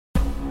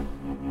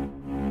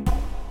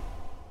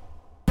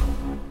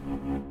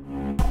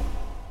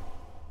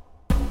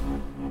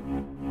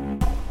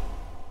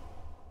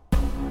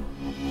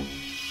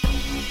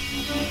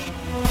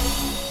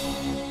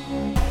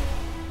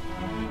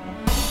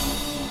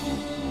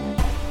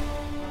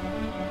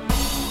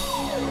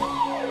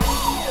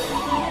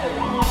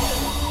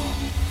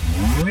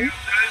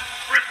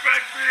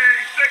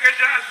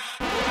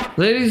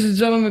Ladies and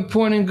gentlemen,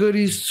 pointing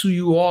goodies to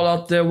you all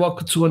out there.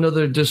 Welcome to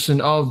another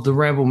edition of the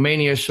Ramble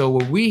Mania Show,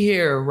 where we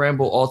here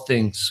ramble all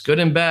things good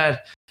and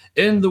bad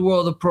in the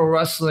world of pro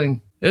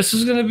wrestling. This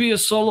is going to be a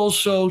solo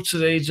show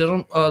today,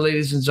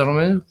 ladies and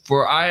gentlemen.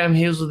 For I am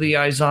Hazel the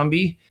Eye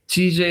Zombie,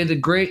 TJ the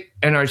Great,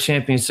 and our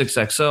champion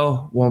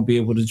 6XL won't be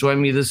able to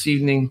join me this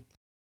evening.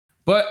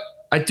 But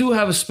I do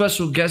have a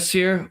special guest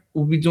here.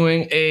 We'll be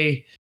doing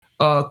a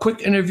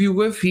quick interview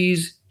with.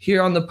 He's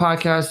here on the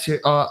podcast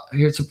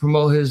here to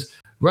promote his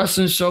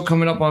wrestling show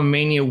coming up on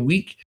Mania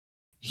Week.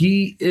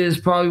 He is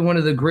probably one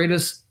of the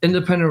greatest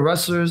independent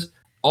wrestlers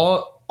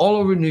all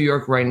over New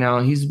York right now.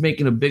 He's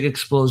making a big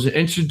explosion.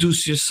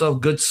 Introduce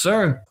yourself, good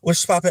sir.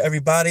 What's poppin',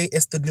 everybody?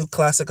 It's the new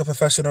classic of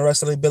professional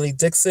wrestling, Billy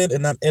Dixon,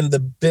 and I'm in the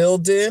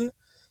building.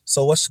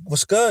 So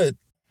what's good?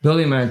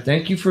 Billy, man,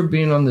 thank you for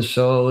being on the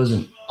show. It was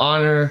an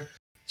honor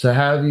to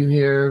have you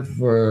here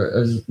for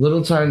as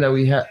little time that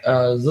we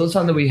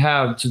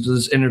have to do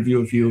this interview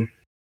with you.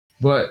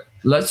 But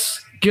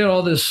let's get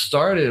all this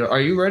started. Are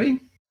you ready?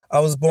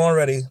 I was born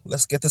ready.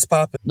 Let's get this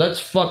popping.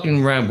 Let's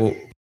fucking ramble.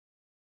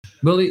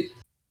 Billy,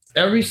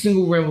 every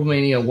single Ramble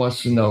Mania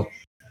wants to know,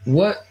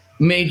 what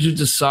made you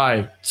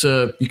decide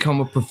to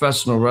become a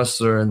professional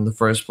wrestler in the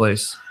first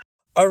place?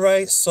 All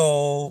right,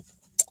 so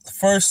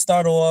first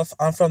start off,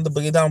 I'm from the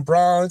Boogie Down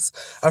Bronx.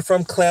 I'm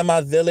from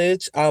Claremont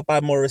Village, out by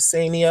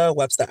Morrisania,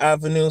 Webster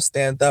Avenue,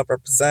 stand up,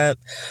 represent.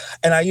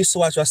 And I used to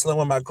watch wrestling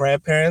with my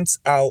grandparents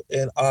out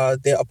in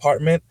their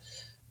apartment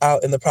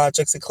out in the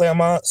projects in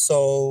Claremont.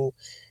 So,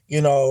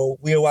 we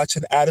were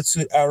watching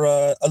Attitude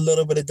Era, a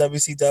little bit of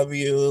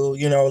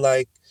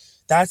WCW,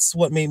 that's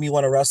what made me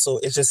want to wrestle.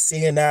 It's just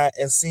seeing that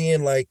and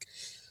seeing I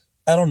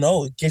don't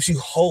know, it gives you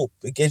hope.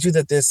 It gives you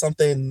that there's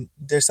something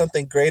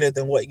greater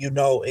than what you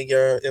know in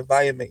your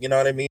environment. You know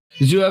what I mean?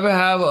 Did you ever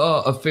have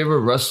a favorite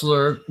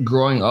wrestler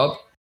growing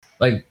up?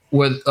 And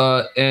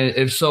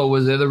if so,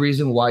 was there the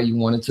reason why you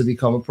wanted to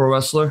become a pro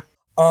wrestler?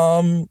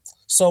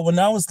 So when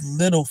I was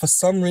little, for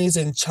some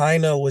reason,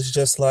 China was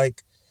just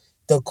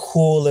the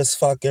coolest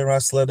fucking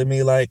wrestler to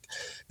me.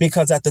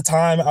 Because at the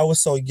time I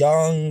was so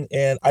young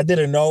and I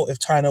didn't know if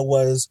China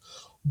was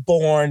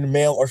born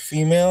male or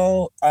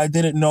female. I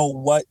didn't know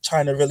what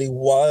China really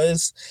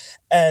was.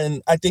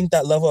 And I think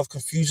that level of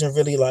confusion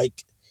really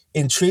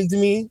intrigued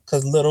me,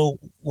 because little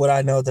would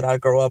I know that I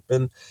grow up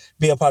and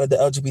be a part of the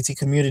LGBT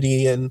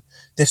community. And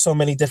there's so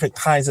many different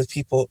kinds of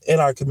people in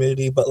our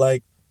community. But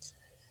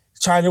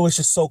China was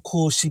just so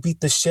cool. She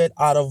beat the shit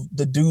out of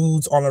the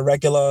dudes on a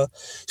regular.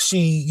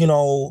 She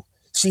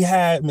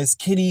had Miss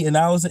Kitty, and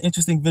that was an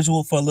interesting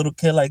visual for a little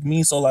kid like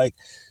me. So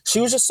she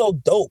was just so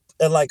dope.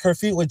 And her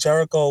feud with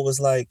Jericho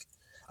was I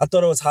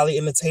thought it was highly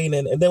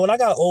entertaining. And then when I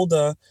got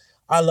older,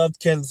 I loved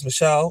Candice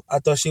Michelle. I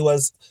thought she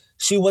was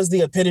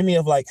the epitome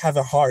of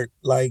having heart.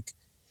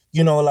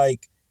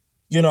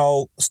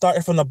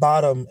 Starting from the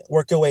bottom,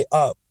 work your way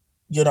up,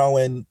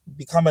 and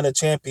becoming a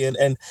champion.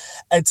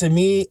 And to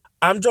me,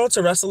 I'm drawn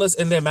to wrestlers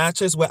in their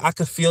matches where I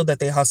could feel that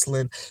they're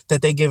hustling,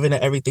 that they're giving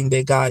it everything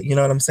they got. You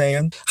know what I'm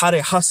saying? How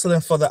they're hustling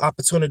for the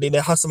opportunity.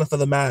 They're hustling for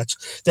the match.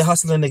 They're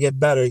hustling to get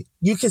better.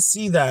 You can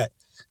see that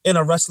in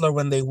a wrestler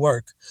when they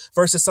work,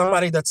 versus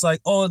somebody that's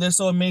oh, they're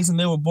so amazing,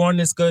 they were born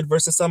this good,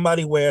 versus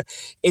somebody where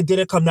it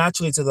didn't come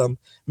naturally to them.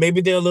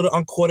 Maybe they're a little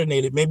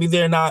uncoordinated. Maybe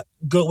they're not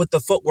good with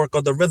the footwork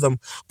or the rhythm,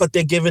 but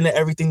they're giving it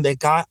everything they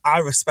got. I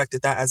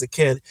respected that as a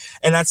kid.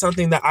 And that's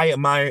something that I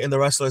admire in the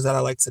wrestlers that I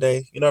like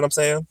today. You know what I'm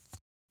saying?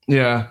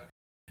 Yeah.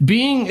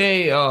 Being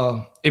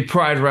a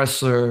Pride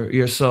wrestler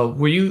yourself,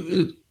 were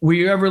you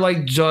ever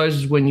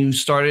judged when you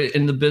started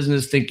in the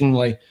business,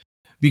 thinking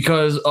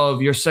because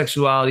of your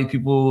sexuality,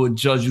 people would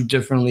judge you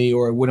differently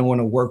or wouldn't want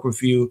to work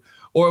with you?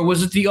 Or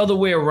was it the other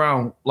way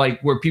around?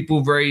 Were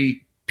people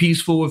very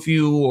peaceful with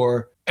you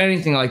or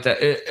anything like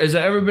that? Has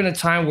there ever been a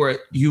time where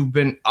you've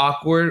been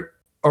awkward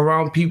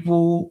around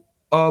people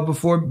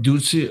before due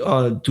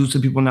to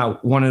people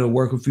not wanting to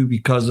work with you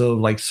because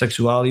of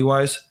sexuality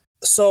wise?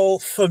 So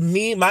for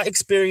me, my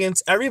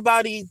experience,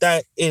 everybody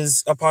that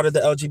is a part of the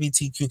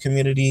LGBTQ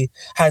community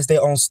has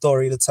their own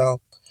story to tell.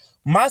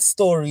 My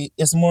story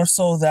is more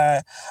so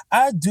that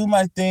I do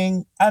my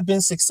thing. I've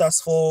been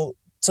successful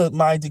to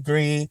my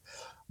degree,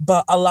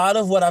 but a lot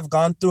of what I've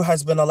gone through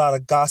has been a lot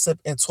of gossip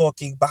and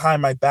talking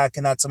behind my back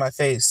and not to my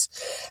face.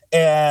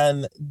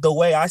 And the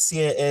way I see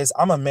it is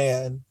I'm a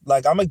man.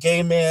 I'm a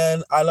gay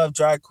man. I love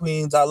drag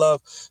queens. I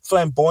love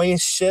flamboyant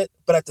shit.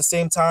 But at the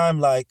same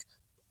time,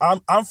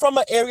 I'm from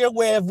an area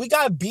where if we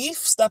got beef,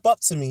 step up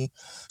to me.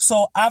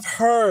 So I've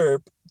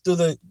heard through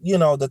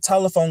the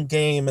telephone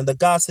game and the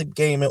gossip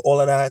game and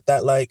all of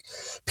that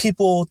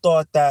people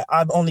thought that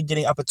I'm only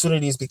getting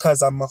opportunities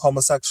because I'm a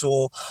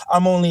homosexual.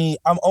 I'm only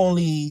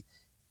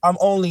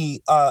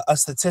a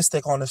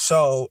statistic on the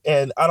show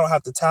and I don't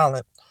have the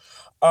talent.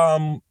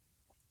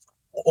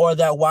 Or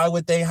that why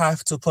would they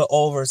have to put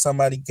over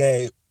somebody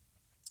gay?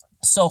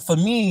 So for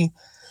me,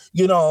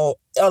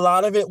 a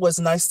lot of it was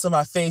nice to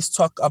my face,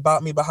 talk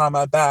about me behind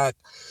my back,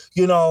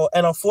 and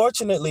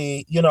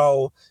unfortunately,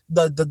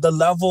 the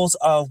levels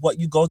of what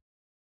you go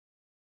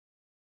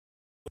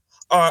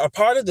are a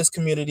part of this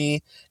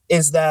community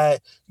is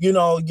that, you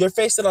know, you're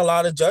facing a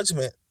lot of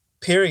judgment,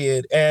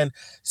 period. And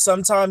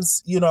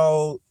sometimes, you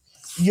know,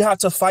 you have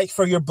to fight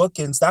for your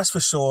bookings, that's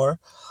for sure.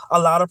 A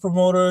lot of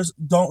promoters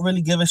don't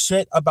really give a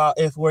shit about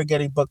if we're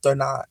getting booked or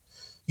not.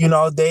 You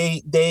know,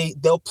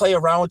 they'll play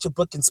around with your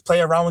bookings,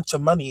 play around with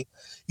your money,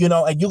 you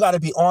know, and you got to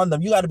be on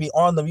them. You got to be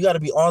on them. You got to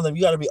be on them.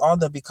 You got to be on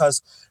them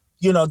because,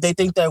 you know, they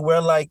think that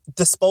we're like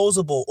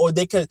disposable, or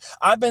they could.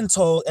 I've been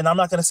told, and I'm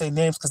not going to say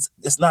names because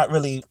it's not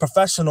really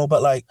professional,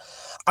 but like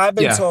I've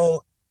been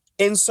told,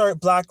 insert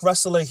black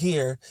wrestler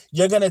here.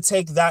 You're going to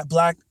take that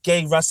black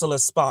gay wrestler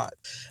spot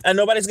and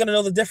nobody's going to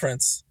know the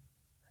difference.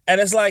 And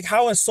it's like,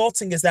 how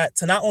insulting is that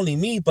to not only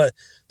me, but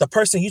the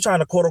person you trying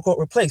to quote unquote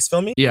replace?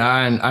 Feel me?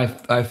 Yeah, and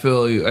I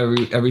feel you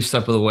every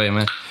step of the way,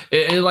 man.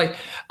 It like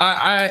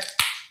I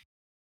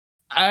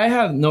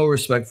have no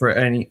respect for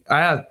any. I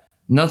have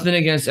nothing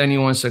against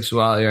anyone's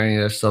sexuality or any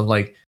of that stuff.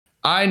 Like,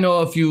 I know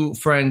a few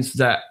friends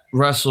that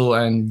wrestle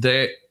and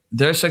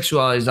their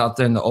sexuality is out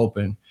there in the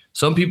open.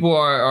 Some people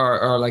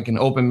are like in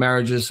open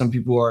marriages. Some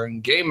people are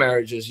in gay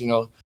marriages. You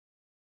know,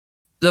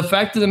 the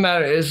fact of the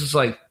matter is, it's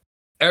like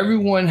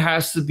everyone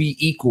has to be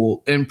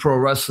equal in pro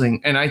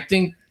wrestling, and I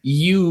think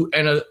you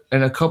and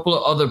a couple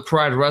of other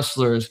Pride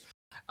wrestlers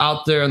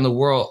out there in the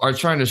world are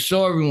trying to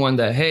show everyone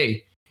that,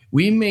 hey,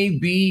 we may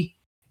be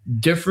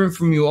different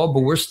from you all, but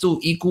we're still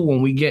equal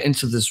when we get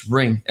into this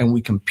ring and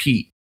we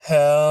compete.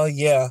 Hell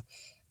yeah.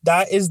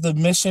 That is the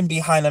mission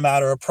behind A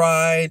Matter of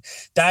Pride.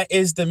 That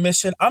is the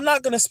mission. I'm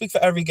not going to speak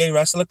for every gay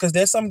wrestler because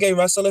there's some gay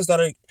wrestlers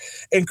that are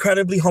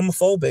incredibly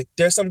homophobic.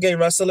 There's some gay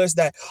wrestlers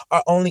that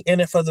are only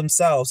in it for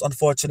themselves,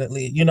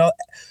 unfortunately. You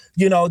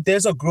know,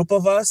 there's a group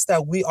of us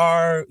that we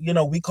are, you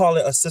know, we call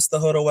it a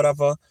sisterhood or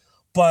whatever,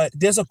 but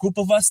there's a group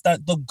of us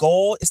that the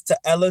goal is to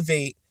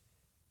elevate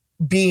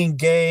being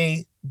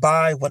gay,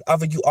 bi,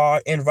 whatever you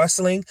are in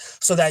wrestling,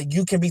 so that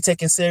you can be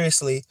taken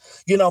seriously.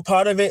 You know,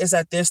 part of it is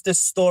that there's this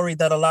story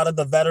that a lot of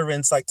the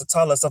veterans like to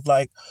tell us of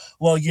like,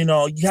 well, you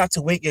know, you have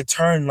to wait your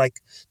turn. Like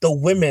the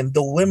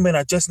women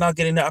are just not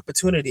getting the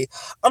opportunity.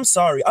 I'm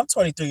sorry, I'm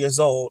 23 years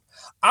old.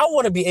 I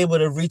want to be able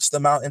to reach the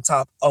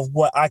mountaintop of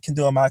what I can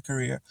do in my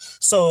career.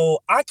 So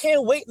I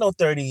can't wait no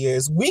 30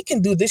 years. We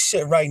can do this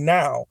shit right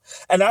now.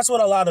 And that's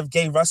what a lot of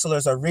gay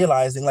wrestlers are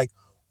realizing. Like,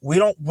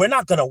 we're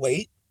not gonna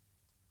wait.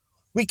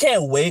 We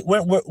can't wait.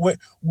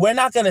 We're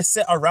not going to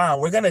sit around.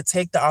 We're going to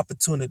take the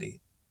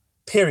opportunity,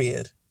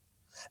 period.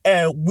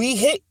 And we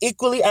hit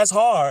equally as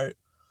hard.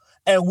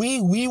 And we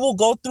will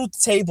go through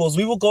tables.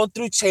 We will go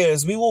through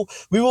chairs. We will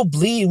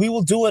bleed. We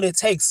will do what it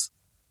takes.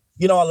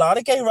 You know, a lot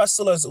of gay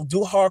wrestlers do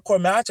hardcore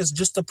matches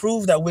just to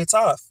prove that we're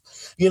tough.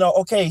 You know,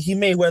 okay, he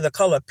may wear the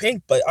color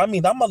pink, but I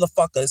mean, that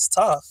motherfucker is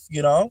tough,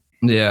 you know?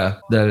 Yeah,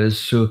 that is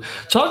true.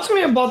 Talk to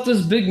me about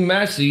this big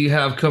match that you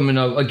have coming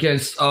up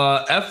against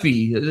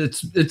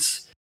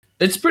Effy.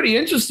 It's pretty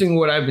interesting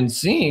what I've been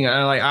seeing.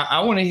 I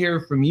want to hear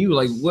from you.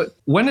 Like,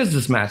 when is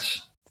this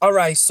match? All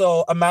right,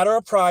 so A Matter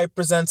of Pride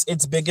presents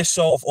its biggest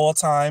show of all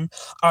time.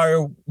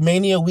 Our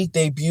Mania Week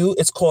debut,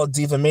 it's called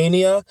Diva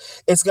Mania.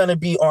 It's going to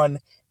be on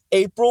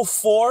April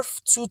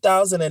 4th,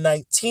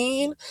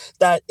 2019.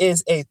 That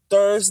is a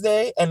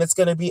Thursday, and it's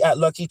going to be at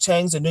Lucky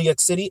Chang's in New York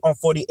City on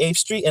 48th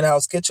Street in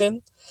Hell's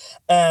Kitchen.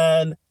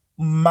 And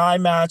my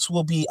match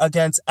will be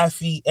against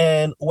Effy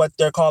in what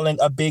they're calling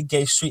a big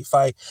gay street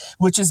fight,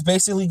 which is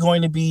basically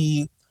going to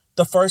be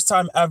the first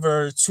time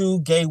ever two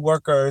gay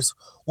workers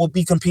will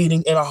be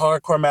competing in a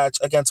hardcore match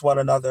against one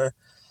another.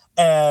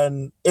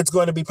 And it's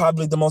going to be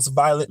probably the most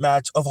violent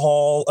match of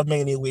all of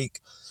Mania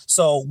Week.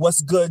 So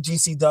what's good,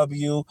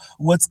 GCW?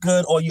 What's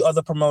good, all you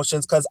other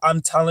promotions? Because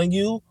I'm telling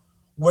you,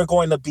 we're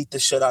going to beat the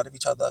shit out of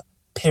each other,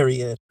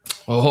 period.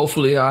 Well,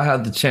 hopefully I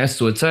have the chance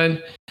to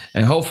attend,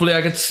 and hopefully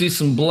I get to see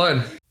some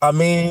blood. I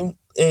mean,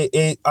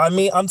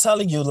 I'm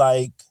telling you,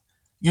 like,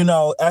 you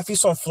know,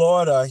 Effy's from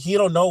Florida. He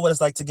don't know what it's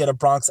like to get a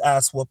Bronx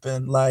ass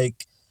whooping.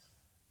 Like,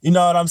 you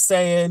know what I'm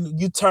saying?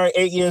 You turn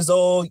 8 years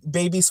old,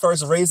 baby's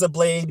first razor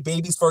blade,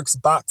 baby's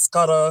first box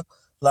cutter.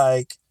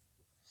 Like,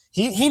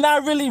 he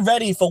not really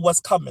ready for what's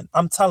coming.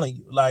 I'm telling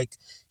you, like,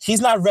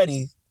 he's not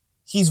ready.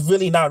 He's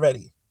really not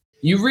ready.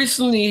 You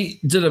recently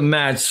did a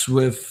match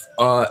with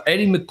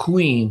Eddie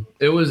McQueen.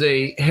 It was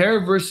a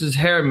hair versus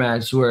hair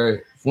match where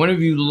if one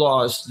of you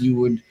lost, you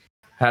would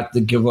have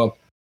to give up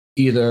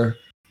either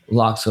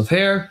locks of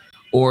hair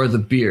or the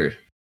beard.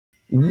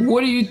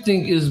 What do you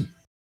think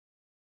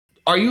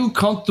are you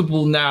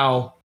comfortable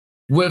now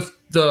with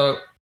the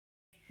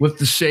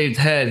shaved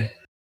head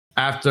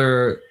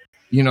after,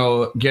 you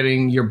know,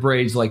 getting your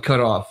braids like cut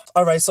off?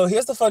 All right, so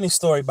here's the funny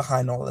story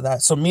behind all of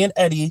that. So me and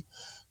Eddie,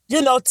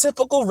 you know,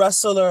 typical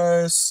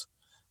wrestlers,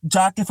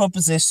 jockeying for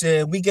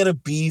position. We get a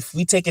beef.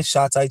 We taking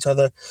shots at each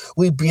other.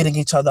 We beating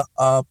each other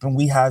up, and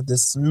we have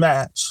this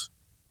match.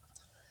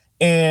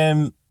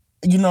 And,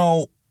 you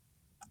know,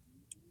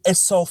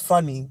 it's so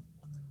funny.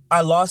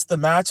 I lost the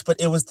match,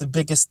 but it was the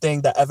biggest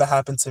thing that ever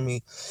happened to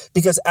me.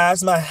 Because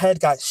as my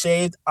head got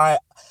shaved,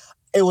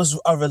 it was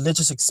a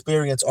religious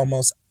experience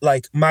almost.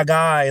 Like, my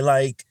guy,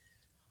 like,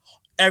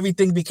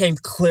 everything became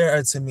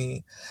clearer to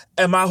me.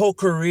 And my whole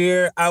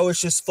career, I was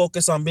just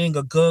focused on being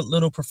a good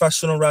little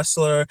professional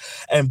wrestler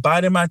and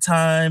biding my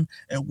time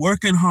and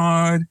working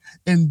hard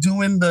and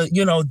doing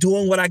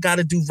doing what I got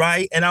to do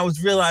right. And I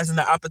was realizing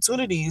that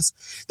opportunities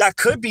that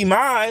could be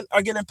mine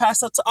are getting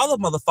passed up to other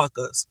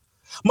motherfuckers.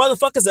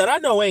 Motherfuckers that I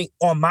know ain't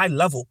on my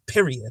level,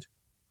 period.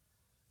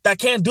 That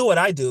can't do what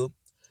I do.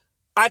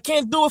 I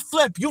can't do a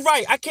flip. You're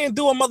right. I can't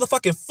do a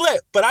motherfucking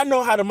flip, but I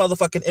know how to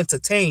motherfucking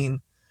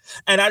entertain.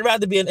 And I'd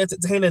rather be an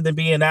entertainer than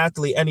be an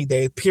athlete any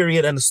day,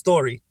 period, and a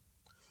story.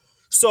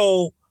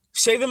 So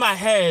shaving my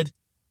head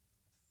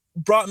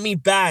brought me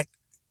back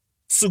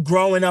to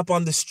growing up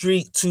on the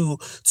street, to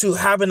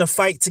having a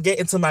fight to get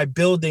into my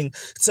building,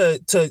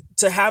 to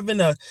having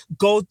to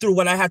go through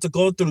what I had to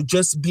go through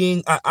just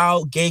being an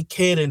out gay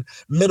kid in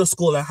middle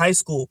school and high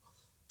school.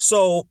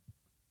 So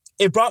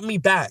it brought me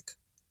back.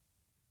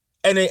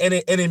 And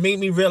it made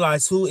me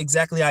realize who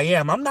exactly I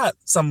am. I'm not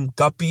some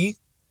guppy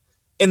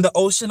in the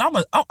ocean. I'm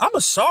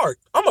a shark.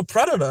 I'm a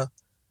predator.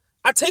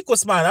 I take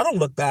what's mine. I don't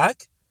look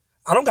back.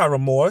 I don't got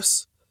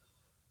remorse.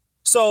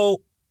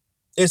 So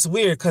it's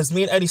weird because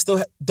me and Eddie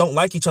still don't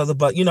like each other.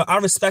 But, I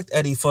respect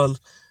Eddie for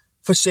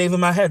shaving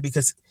my head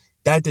because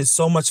that did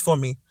so much for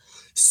me.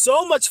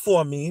 So much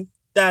for me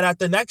that at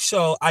the next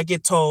show, I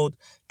get told,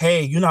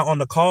 hey, you're not on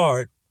the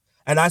card.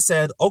 And I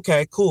said,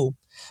 okay, cool.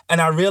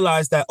 And I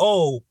realized that,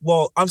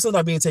 I'm still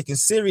not being taken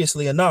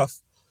seriously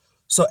enough.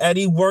 So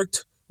Eddie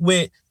worked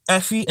with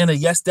Effie in a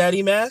Yes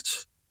Daddy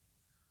match.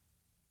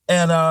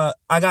 And I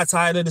got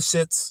tired of the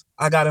shits.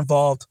 I got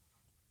involved.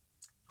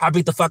 I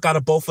beat the fuck out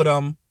of both of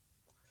them.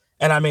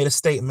 And I made a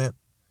statement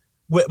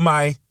with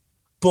my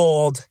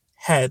bald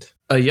head.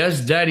 A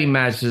Yes Daddy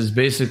match is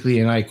basically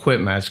an I Quit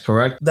match,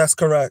 correct? That's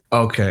correct.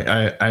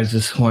 Okay, I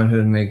just wanted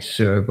to make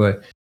sure,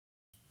 but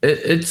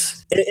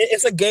it's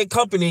a gay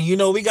company.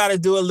 We got to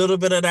do a little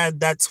bit of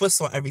that twist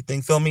on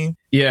everything. Feel me?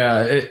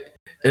 Yeah,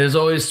 there's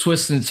always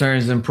twists and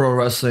turns in pro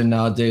wrestling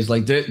nowadays.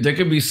 Like there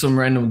could be some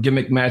random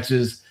gimmick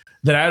matches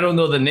that I don't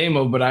know the name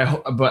of, but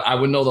I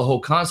would know the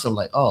whole concept.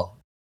 Like, oh,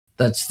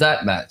 that's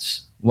that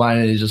match. Why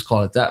didn't they just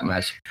call it that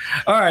match?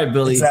 All right,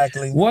 Billy.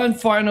 Exactly. One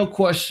final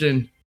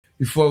question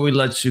before we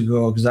let you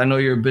go, because I know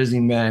you're a busy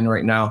man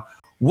right now.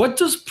 What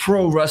does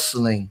pro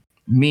wrestling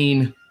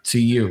mean to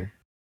you?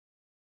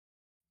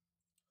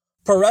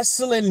 Pro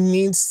wrestling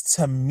means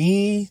to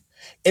me,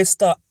 it's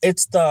the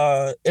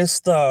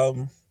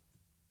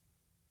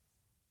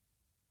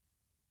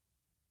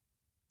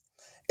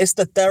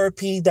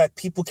therapy that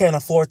people can't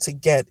afford to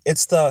get.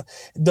 It's the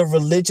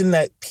religion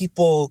that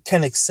people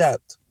can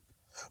accept.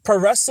 Pro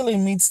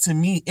wrestling means to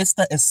me, it's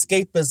the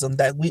escapism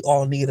that we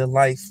all need in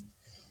life.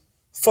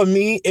 For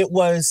me, it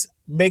was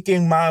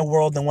making my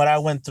world and what I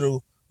went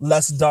through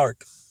less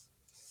dark.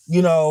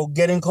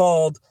 Getting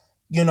called,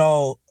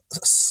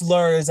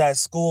 slurs at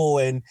school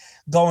and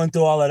going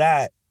through all of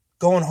that.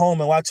 Going home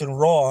and watching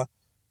Raw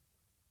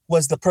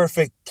was the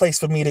perfect place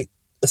for me to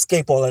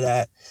escape all of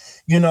that.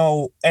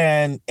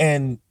 And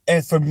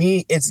for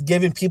me, it's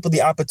giving people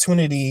the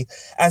opportunity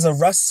as a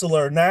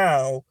wrestler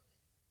now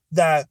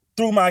that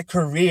through my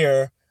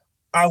career,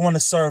 I want to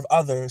serve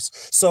others.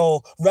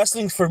 So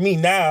wrestling for me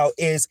now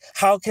is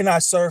how can I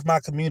serve my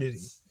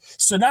community?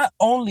 So not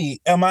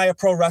only am I a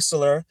pro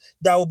wrestler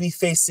that will be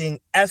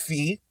facing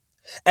Effie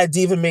at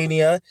Diva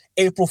Mania,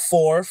 April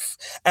 4th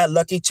at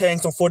Lucky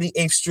Chang's on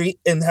 48th Street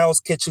in Hell's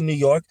Kitchen, New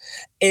York,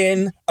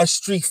 in a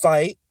street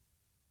fight.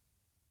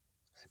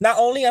 Not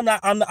only I'm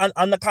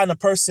the kind of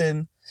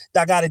person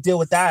that got to deal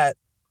with that,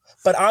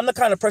 but I'm the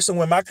kind of person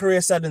when my career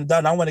is said and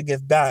done, I want to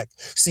give back.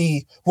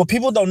 See, what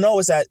people don't know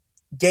is that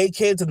gay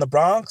kids in the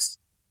Bronx,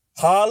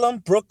 Harlem,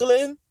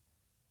 Brooklyn,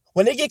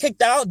 when they get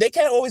kicked out, they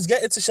can't always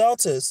get into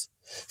shelters.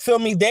 Feel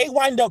me? They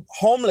wind up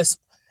homeless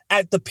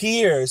at the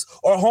piers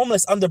or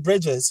homeless under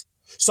bridges.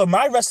 So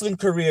my wrestling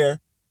career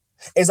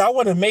is I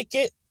want to make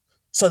it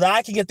so that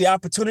I can get the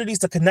opportunities,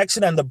 the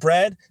connection, and the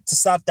bread to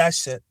stop that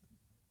shit.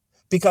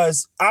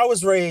 Because I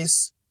was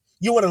raised,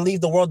 you want to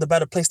leave the world a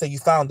better place than you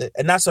found it.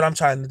 And that's what I'm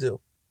trying to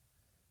do.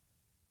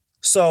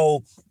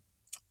 So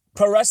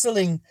pro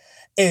wrestling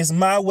is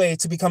my way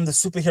to become the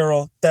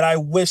superhero that I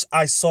wish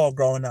I saw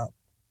growing up.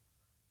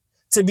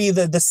 To be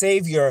the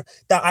savior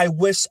that I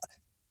wish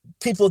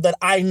people that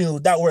I knew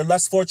that were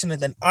less fortunate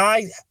than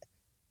I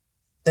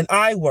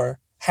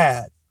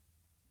had.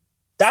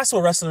 That's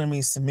what wrestling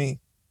means to me.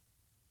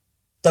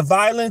 The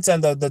violence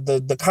and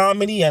the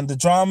comedy and the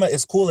drama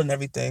is cool and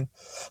everything.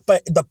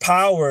 But the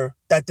power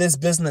that this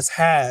business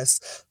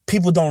has,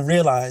 people don't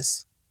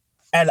realize.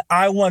 And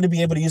I want to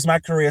be able to use my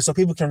career so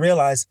people can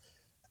realize,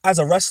 as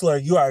a wrestler,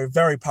 you are a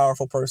very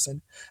powerful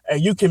person.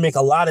 And you can make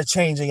a lot of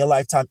change in your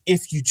lifetime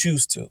if you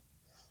choose to.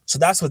 So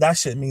that's what that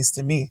shit means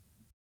to me.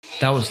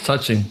 That was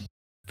touching.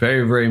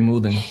 Very, very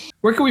moving.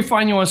 Where can we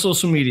find you on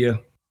social media?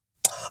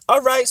 All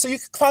right, so you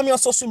can find me on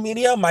social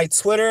media. My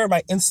Twitter,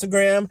 my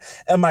Instagram,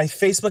 and my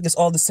Facebook is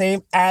all the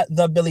same at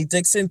the Billy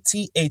Dixon,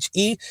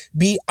 TheBillydixon.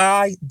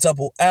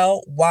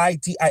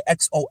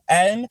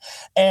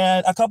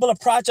 And a couple of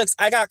projects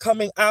I got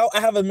coming out. I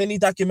have a mini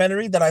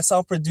documentary that I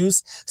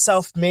self-produced,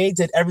 self-made,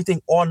 did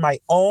everything on my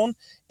own.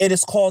 It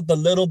is called The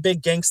Little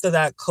Big Gangster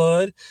That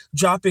Could,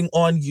 dropping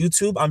on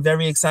YouTube. I'm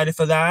very excited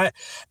for that.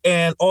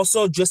 And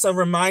also just a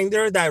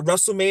reminder that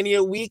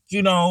WrestleMania week,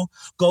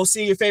 go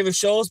see your favorite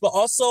shows, but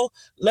also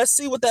let's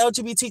see what the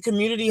LGBT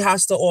community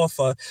has to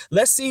offer.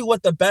 Let's see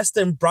what the best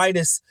and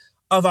brightest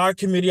of our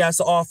community has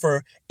to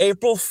offer.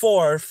 April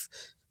 4th,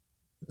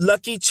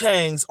 Lucky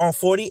Chang's on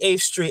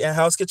 48th Street in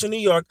Hell's Kitchen, New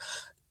York.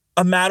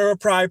 A Matter of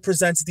Pride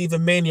presents Diva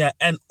Mania.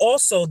 And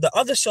also the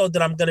other show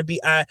that I'm going to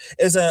be at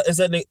is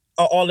an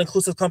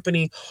all-inclusive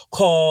company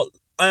called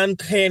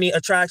Uncanny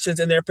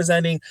Attractions, and they're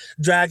presenting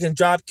Drag and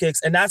Dropkicks.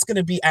 And that's going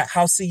to be at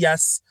House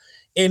CS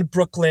in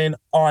Brooklyn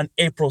on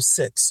April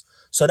 6th.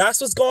 So that's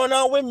what's going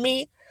on with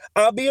me.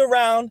 I'll be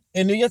around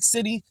in New York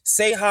City.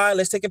 Say hi.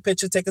 Let's take a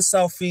picture, take a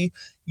selfie,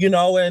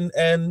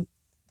 and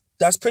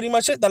that's pretty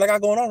much it that I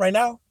got going on right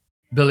now.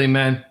 Billy,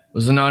 man, it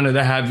was an honor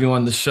to have you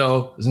on the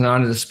show. It was an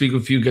honor to speak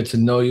with you, get to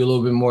know you a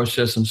little bit more,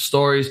 share some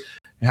stories,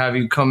 and have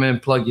you come in,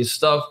 plug your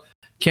stuff.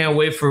 Can't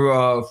wait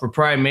for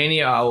Pride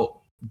Mania.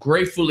 I'll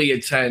gratefully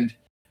attend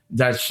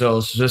that show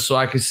just so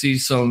I can see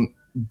some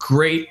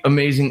great,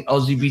 amazing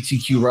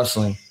LGBTQ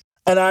wrestling.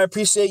 And I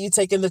appreciate you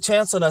taking the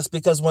chance on us,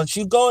 because once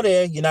you go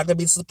there, you're not going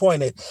to be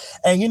disappointed.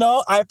 And,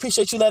 I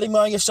appreciate you letting me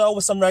on your show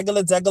with some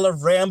regular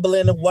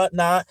rambling and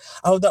whatnot.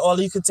 I hope that all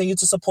of you continue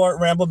to support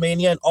Ramble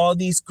Mania and all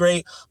these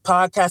great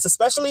podcasts,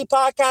 especially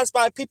podcasts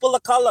by people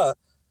of color.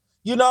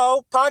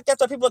 Podcasts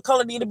by people of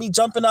color need to be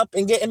jumping up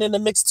and getting in the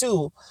mix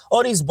too.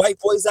 All these white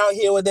boys out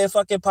here with their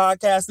fucking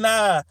podcasts.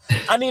 Nah,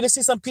 I need to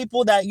see some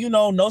people that,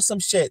 know some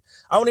shit.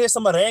 I want to hear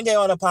some merengue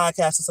on a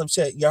podcast or some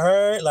shit. You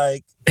heard?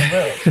 Like,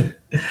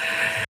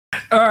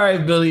 All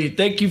right, Billy,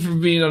 thank you for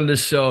being on the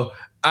show.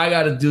 I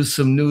got to do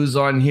some news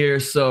on here,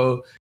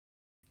 so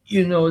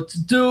you know what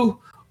to do.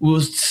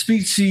 We'll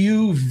speak to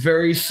you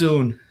very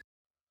soon.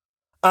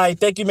 All right,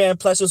 thank you, man.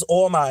 Pleasure's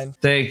all mine.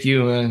 Thank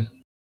you, man.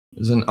 It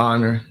was an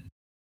honor.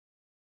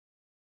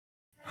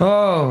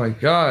 Oh, my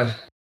God.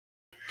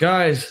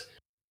 Guys,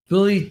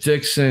 Billy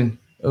Dixon,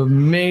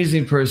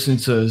 amazing person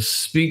to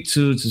speak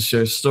to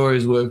share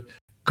stories with.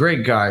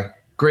 Great guy.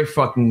 Great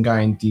fucking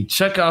guy indeed.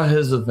 Check out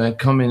his event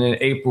coming in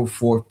April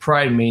 4th,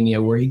 Pride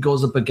Mania, where he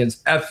goes up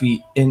against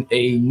Effie in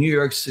a New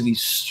York City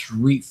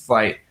street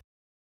fight.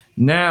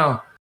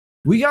 Now,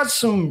 we got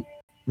some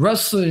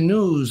wrestling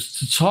news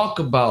to talk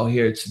about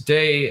here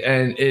today,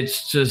 and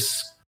it's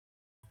just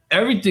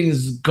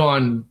everything's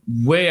gone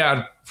way out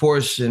of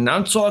proportion.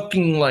 I'm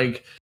talking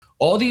like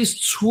all these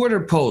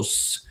Twitter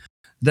posts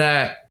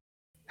that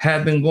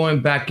have been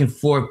going back and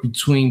forth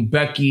between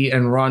Becky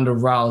and Ronda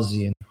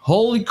Rousey. And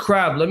holy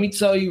crap, let me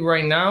tell you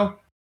right now,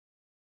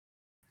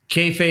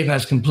 kayfabe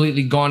has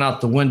completely gone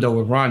out the window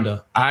with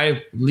Ronda.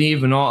 I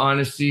believe, in all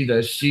honesty,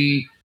 that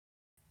she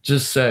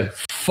just said,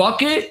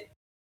 fuck it,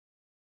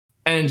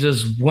 and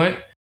just went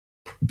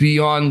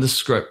beyond the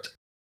script.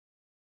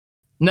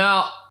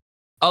 Now,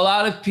 a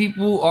lot of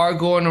people are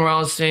going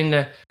around saying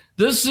that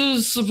this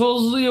is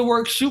supposedly a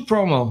work shoot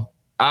promo.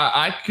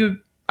 I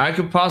could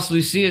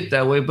possibly see it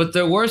that way, but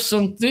there were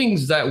some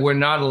things that were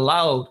not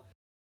allowed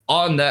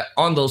on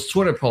those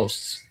Twitter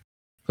posts.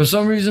 For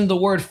some reason, the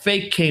word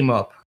fake came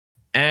up,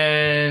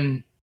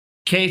 and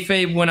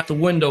kayfabe went out the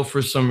window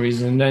for some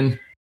reason. And then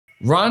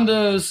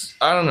Ronda's,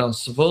 I don't know,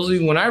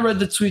 supposedly when I read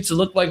the tweets, it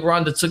looked like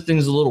Ronda took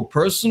things a little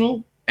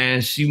personal,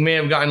 and she may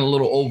have gotten a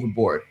little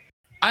overboard.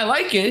 I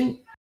like it.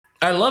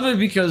 I love it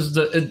because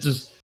the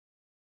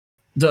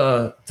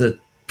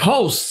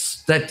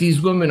posts that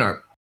these women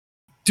are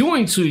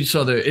doing to each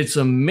other, it's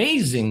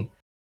amazing,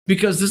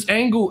 because this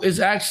angle is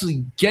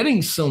actually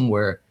getting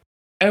somewhere.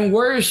 And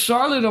where is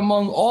Charlotte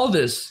among all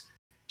this?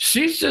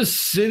 She's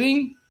just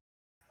sitting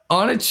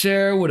on a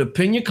chair with a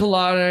pina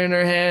colada in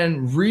her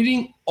hand,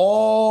 reading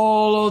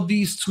all of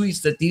these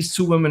tweets that these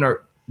two women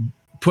are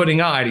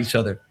putting out at each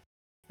other.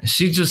 And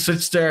she just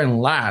sits there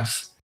and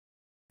laughs.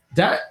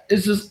 That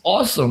is just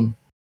awesome.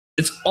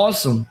 It's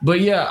awesome. But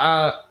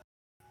yeah,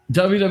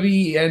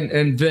 WWE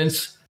and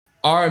Vince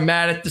are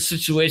mad at the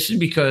situation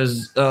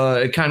because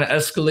it kind of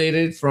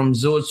escalated from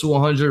 0 to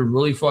 100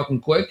 really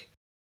fucking quick.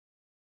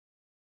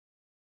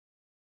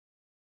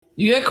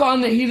 You get caught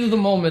in the heat of the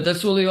moment.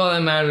 That's really all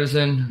that matters.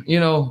 And,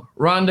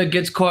 Ronda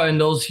gets caught in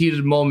those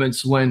heated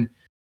moments when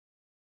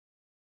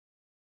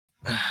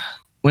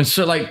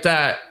shit like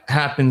that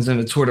happens in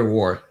a Twitter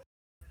war.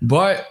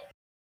 But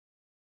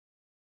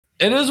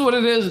it is what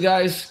it is,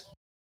 guys.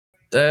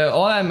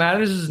 All that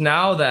matters is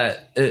now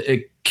that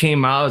it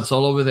came out. It's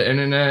all over the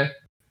internet.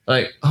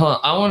 Like,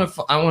 I want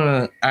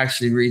to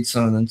actually read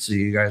some of them to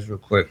you guys real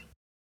quick.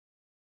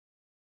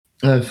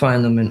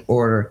 Find them in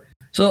order.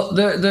 So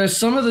there's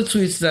some of the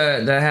tweets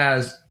that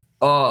has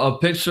a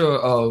picture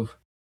of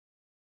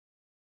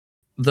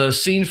the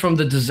scene from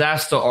The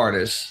Disaster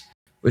Artist,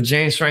 with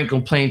James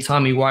Franco playing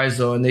Tommy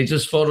Wiseau, and they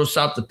just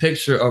photoshopped the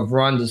picture of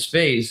Ronda's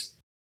face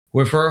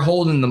with her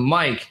holding the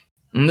mic.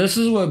 And this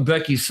is what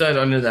Becky said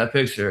under that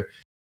picture.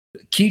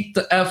 Keep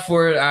the F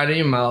word out of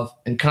your mouth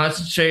and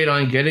concentrate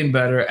on getting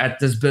better at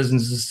this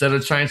business instead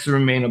of trying to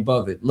remain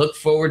above it. Look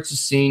forward to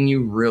seeing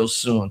you real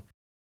soon.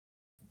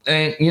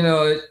 And, you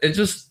know,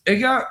 it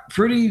got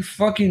pretty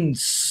fucking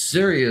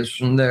serious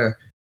from there.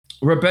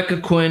 Rebecca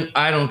Quinn,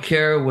 I don't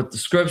care what the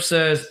script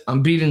says.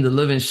 I'm beating the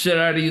living shit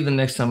out of you the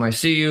next time I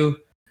see you.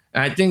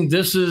 And I think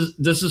this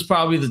is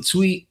probably the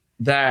tweet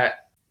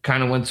that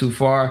kind of went too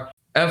far.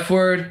 F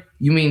word,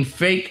 you mean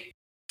fake?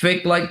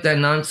 Fake like that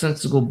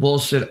nonsensical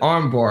bullshit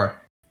armbar.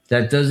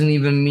 That doesn't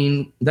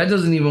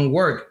even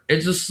work. It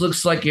just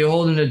looks like you're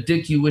holding a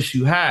dick you wish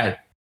you had.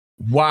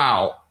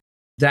 Wow.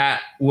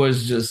 That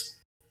was just...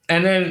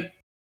 And then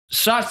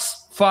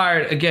shots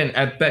fired again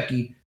at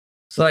Becky.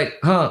 It's like,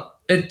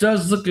 it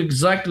does look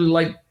exactly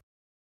like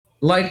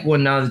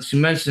one now that you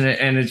mention it,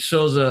 and it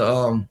shows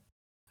a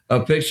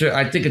picture.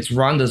 I think it's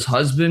Ronda's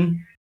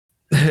husband.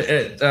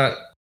 It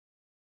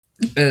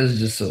is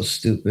just so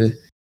stupid.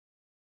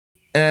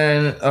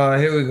 And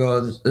here we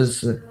go.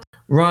 This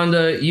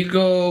Ronda, you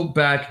go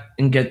back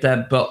and get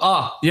that belt.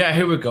 Oh, yeah,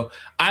 here we go.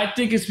 I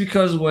think it's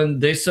because when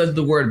they said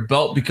the word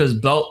belt, because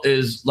belt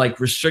is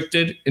like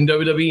restricted in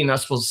WWE, you're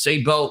not supposed to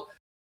say belt.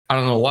 I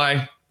don't know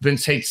why.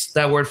 Vince hates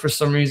that word for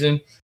some reason.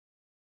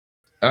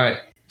 All right,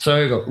 so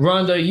here we go.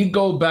 Ronda, you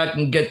go back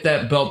and get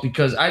that belt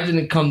because I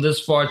didn't come this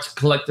far to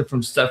collect it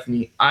from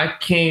Stephanie. I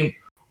came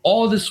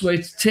all this way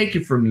to take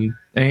it from you.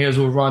 And here's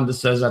what Ronda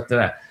says after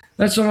that.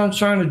 That's what I'm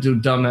trying to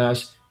do,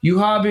 dumbass. You're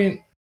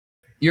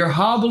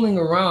hobbling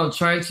around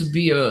trying to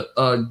be a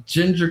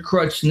ginger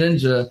crutch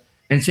ninja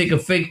and take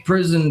fake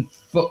prison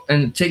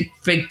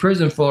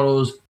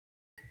photos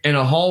in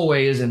a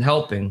hallway isn't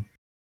helping.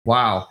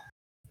 Wow.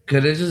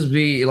 Could it just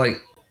be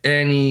like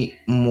any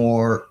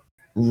more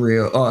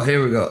real? Oh,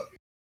 here we go.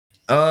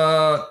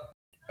 All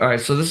right,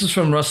 so this is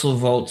from Russell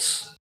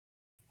Volts.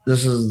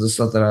 This is the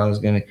stuff that I was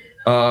getting.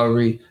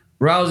 Rousey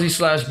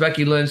 /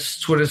 Becky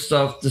Lynch Twitter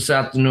stuff this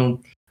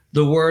afternoon.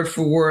 The word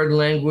for word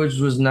language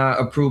was not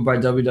approved by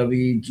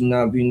WWE. Do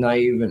not be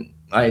naive,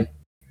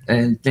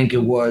 and think it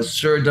was.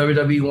 Sure,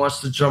 WWE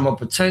wants to drum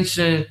up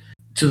attention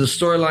to the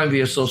storyline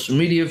via social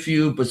media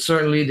feud, but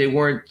certainly they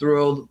weren't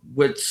thrilled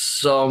with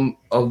some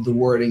of the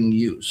wording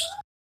used.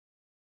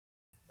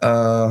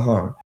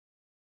 All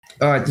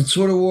right, the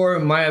Twitter war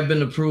might have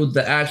been approved.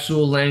 The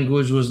actual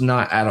language was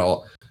not at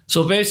all.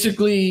 So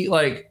basically,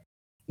 like,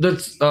 they're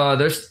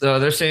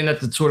saying that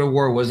the Twitter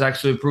war was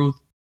actually approved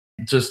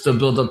just to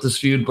build up this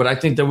feud, but I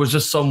think there was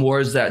just some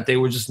words that they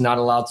were just not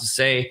allowed to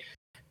say,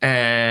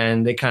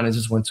 and they kind of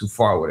just went too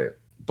far with it.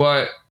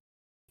 But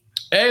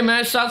hey,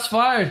 man, shots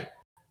fired.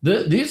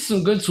 These are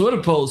some good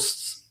Twitter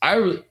posts. I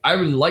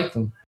really like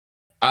them.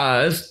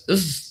 This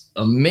is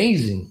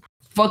amazing,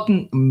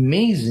 fucking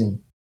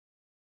amazing.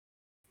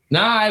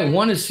 Now I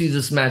want to see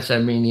this match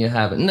at Mania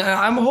happen.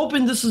 Now I'm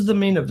hoping this is the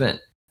main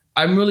event.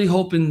 I'm really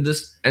hoping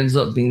this ends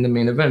up being the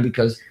main event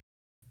because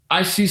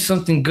I see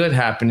something good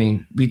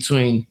happening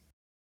between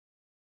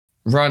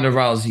Ronda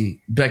Rousey,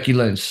 Becky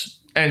Lynch,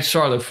 and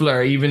Charlotte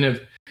Flair, even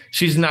if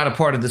she's not a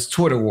part of this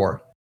Twitter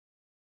war.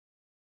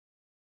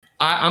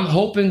 I'm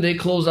hoping they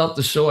close out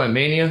the show at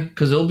Mania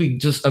because it'll be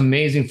just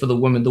amazing for the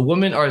women. The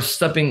women are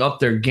stepping up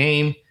their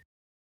game.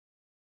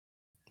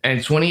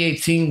 And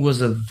 2018 was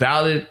a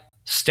valid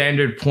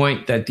standard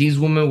point that these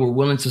women were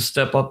willing to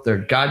step up their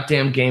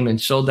goddamn game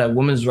and show that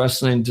women's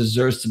wrestling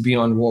deserves to be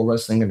on World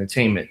Wrestling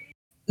Entertainment.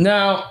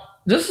 Now,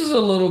 this is a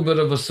little bit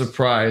of a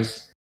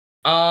surprise.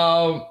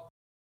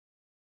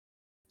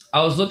 I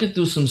was looking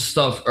through some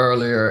stuff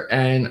earlier,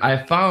 and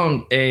I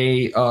found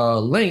a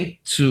link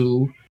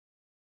to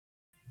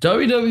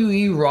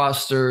WWE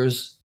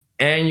roster's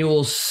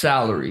annual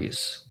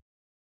salaries.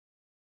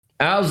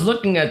 And I was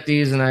looking at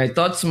these, and I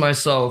thought to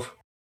myself,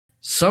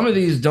 some of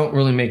these don't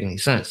really make any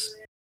sense.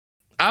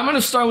 I'm going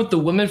to start with the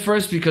women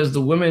first because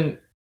the women,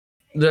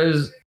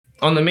 there's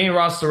on the main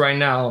roster right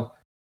now,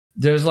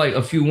 there's like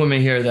a few women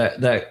here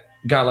that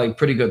got like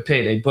pretty good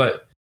payday,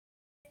 but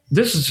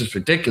this is just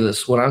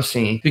ridiculous what I'm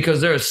seeing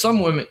because there are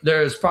some women,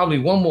 there's probably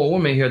one more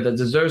woman here that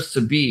deserves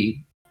to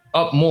be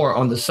up more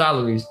on the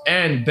salaries,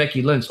 and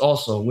Becky Lynch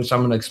also, which I'm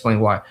going to explain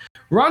why.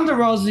 Ronda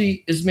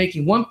Rousey is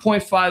making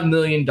 $1.5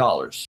 million.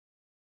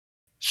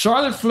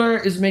 Charlotte Flair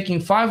is making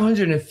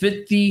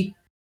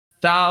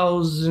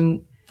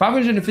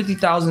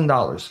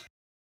 $550,000.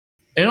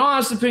 In all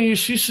honest opinion,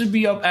 she should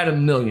be up at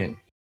 $1 million.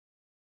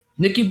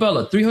 Nikki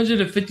Bella,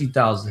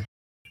 $350,000.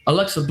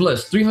 Alexa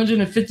Bliss,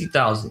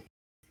 $350,000.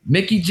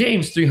 Mickie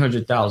James,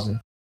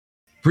 $300,000.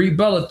 Brie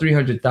Bella,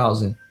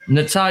 $300,000.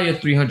 Natalya,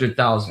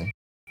 $300,000.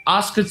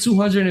 Asuka,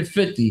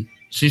 $250,000.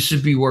 She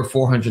should be worth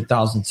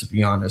 $400,000, to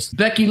be honest.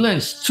 Becky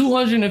Lynch,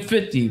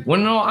 $250,000.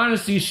 When in all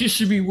honesty, she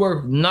should be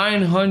worth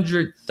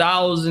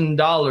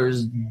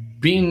 $900,000,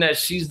 being that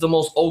she's the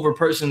most over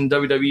person in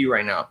WWE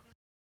right now.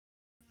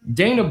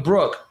 Dana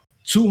Brooke,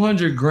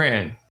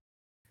 $200,000.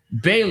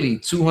 Bayley,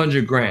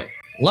 $200,000.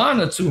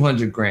 Lana,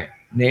 $200,000.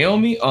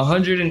 Naomi,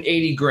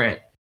 180 grand.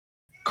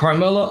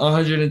 Carmella,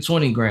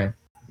 120 grand.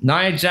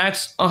 Nia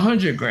Jax,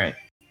 100 grand.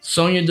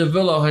 Sonya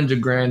Deville,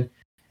 100 grand.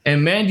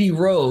 And Mandy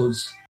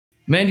Rose,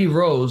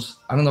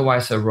 I don't know why I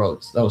said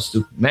Rose. That was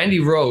stupid. Mandy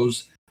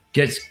Rose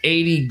gets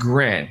 80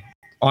 grand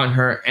on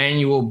her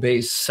annual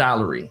base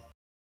salary.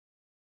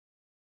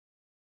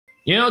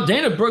 You know,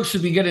 Dana Brooke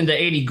should be getting the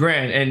 80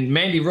 grand and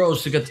Mandy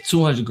Rose should get the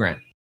 200 grand.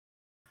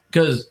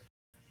 Because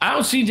I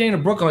don't see Dana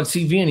Brooke on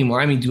TV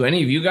anymore. I mean, do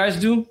any of you guys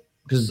do?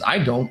 Because I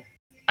don't.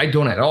 I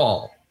don't at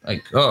all.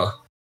 Like,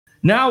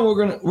 Now we're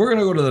gonna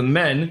go to the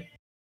men.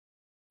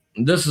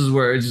 This is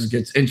where it just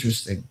gets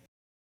interesting.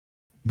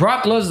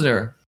 Brock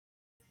Lesnar,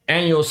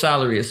 annual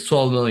salary is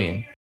 $12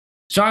 million.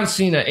 John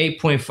Cena,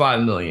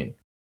 $8.5 million.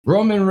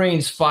 Roman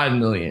Reigns, $5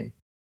 million.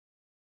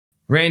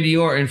 Randy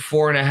Orton,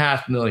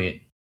 $4.5 million.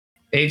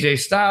 AJ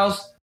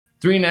Styles,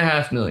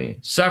 $3.5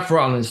 million. Seth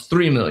Rollins,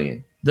 $3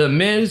 million. The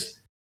Miz,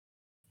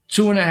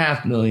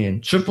 $2.5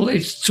 million. Triple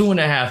H,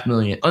 $2.5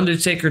 million.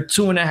 Undertaker,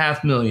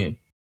 $2.5 million.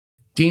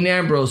 Dean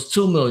Ambrose,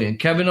 $2 million.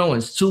 Kevin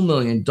Owens, $2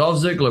 million.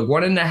 Dolph Ziggler,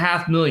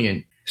 $1.5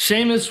 million.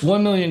 Sheamus,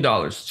 $1 million.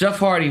 Jeff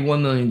Hardy,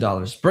 $1 million.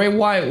 Bray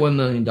Wyatt, $1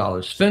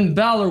 million. Finn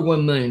Balor,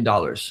 $1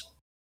 million.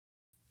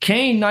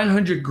 Kane,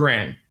 900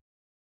 grand.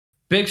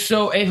 Big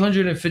Show,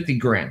 850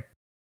 grand.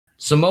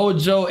 Samoa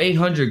Joe,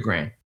 800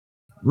 grand.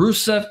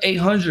 Rusev,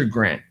 800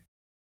 grand.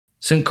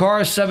 Sin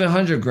Cara,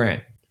 700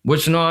 grand.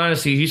 Which, in all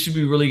honesty, he should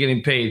be really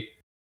getting paid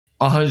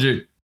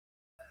 100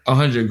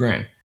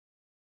 grand.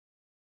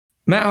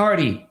 Matt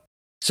Hardy,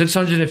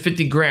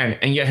 650 grand,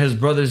 and yet his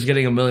brother's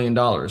getting $1 million.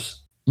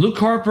 Luke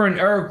Harper and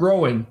Eric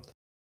Rowan,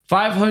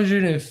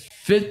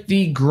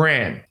 550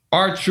 grand.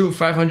 R-Truth,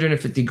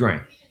 550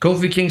 grand.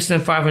 Kofi Kingston,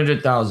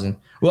 500,000.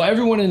 Well,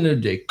 everyone in their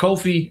day.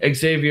 Kofi,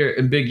 Xavier,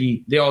 and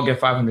Biggie, they all get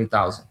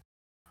 500,000.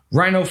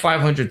 Rhino,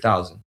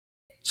 500,000.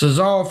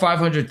 Cesaro,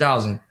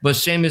 500,000. But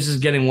Sheamus is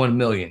getting 1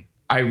 million.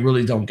 I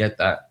really don't get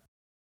that.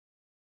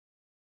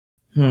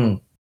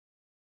 Sami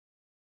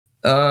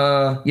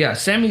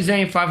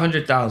Zayn,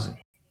 500,000.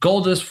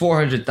 Goldust,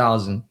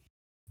 400,000.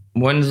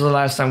 When's the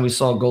last time we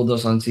saw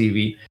Goldust on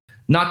TV?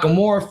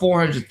 Nakamura,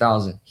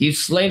 400,000. Heath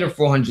Slater,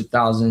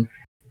 400,000.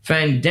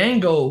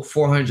 Fandango,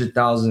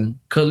 400,000.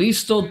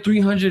 Kalisto,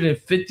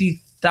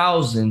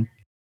 350,000.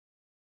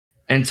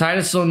 And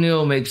Titus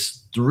O'Neil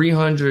makes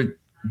 300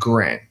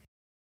 grand.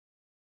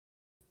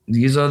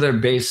 These are their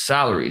base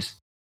salaries.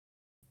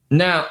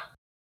 Now,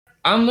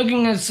 I'm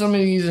looking at some of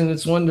these and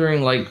it's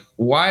wondering, like,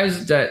 why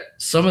is it that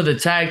some of the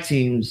tag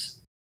teams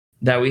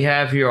that we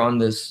have here on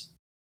this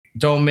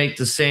don't make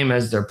the same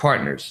as their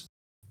partners?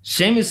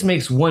 Sheamus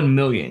makes 1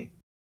 million.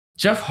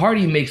 Jeff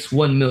Hardy makes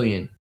 1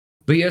 million.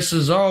 But yet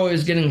Cesaro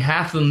is getting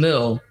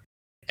 $500,000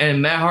 and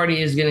Matt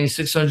Hardy is getting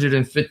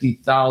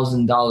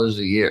 $650,000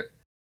 a year.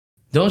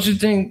 Don't you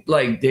think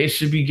like they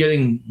should be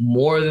getting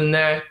more than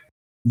that,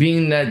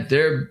 being that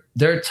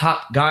they're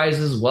top guys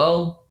as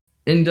well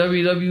in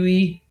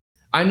WWE?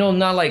 I know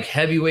not like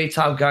heavyweight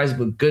top guys,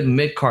 but good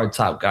mid-card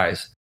top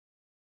guys.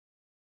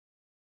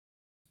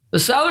 The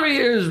salary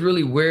here is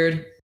really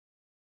weird,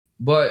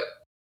 but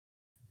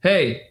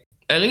hey,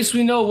 at least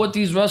we know what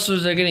these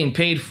wrestlers are getting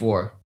paid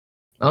for.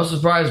 I'm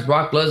surprised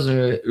Brock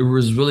Lesnar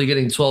was really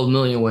getting $12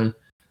 million when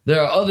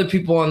there are other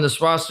people on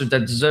this roster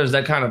that deserves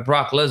that kind of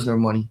Brock Lesnar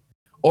money,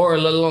 or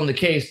let alone the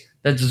case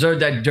that deserve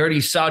that dirty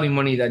Saudi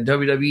money that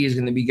WWE is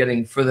going to be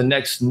getting for the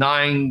next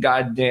 9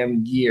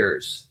 goddamn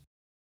years.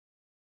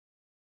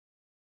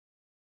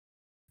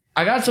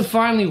 I got to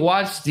finally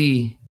watch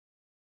the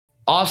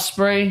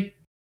Ospreay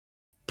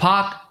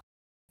Pac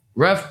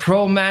Rev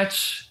Pro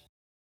match,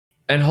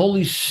 and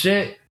holy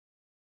shit,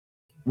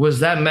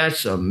 was that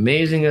match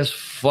amazing as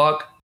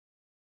fuck.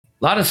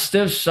 A lot of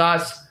stiff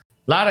shots,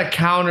 a lot of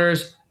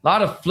counters, a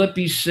lot of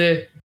flippy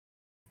shit.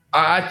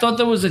 I thought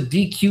there was a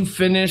DQ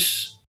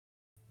finish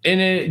in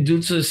it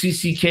due to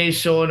CCK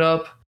showing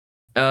up,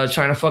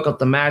 trying to fuck up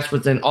the match,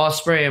 but then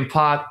Ospreay and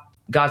Pac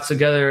got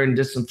together and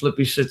did some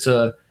flippy shit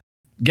to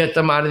get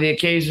them out of the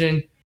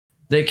occasion.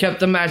 They kept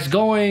the match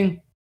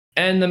going,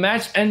 and the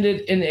match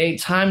ended in a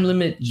time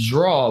limit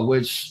draw,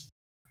 which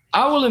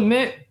I will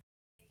admit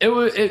it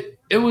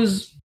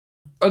was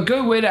a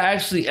good way to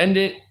actually end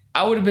it.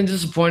 I would have been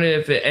disappointed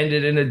if it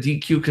ended in a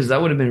DQ because that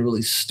would have been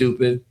really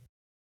stupid.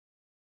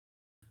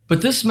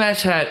 But this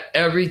match had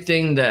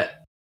everything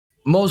that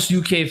most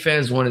UK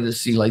fans wanted to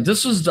see. Like,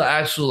 this was the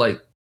actual,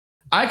 like,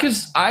 I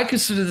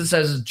consider this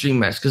as a dream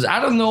match because I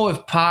don't know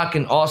if Pac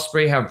and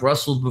Ospreay have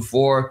wrestled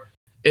before,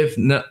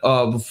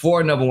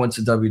 before Neville went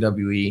to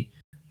WWE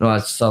and all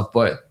that stuff.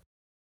 But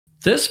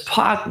this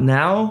Pac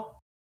now,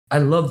 I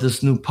love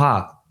this new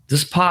Pac.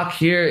 This Pac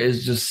here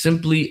is just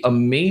simply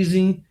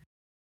amazing.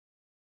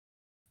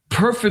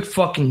 Perfect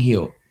fucking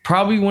heel.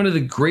 Probably one of the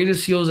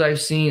greatest heels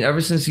I've seen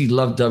ever since he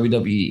left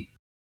WWE.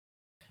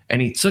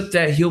 And he took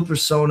that heel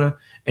persona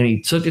and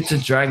he took it to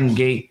Dragon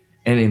Gate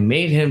and it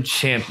made him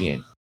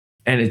champion.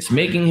 And it's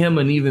making him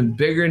an even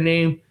bigger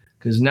name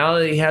because now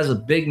that he has a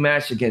big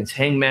match against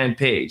Hangman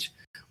Page.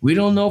 We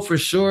don't know for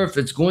sure if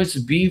it's going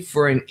to be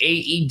for an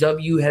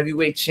AEW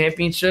Heavyweight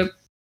Championship,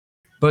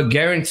 But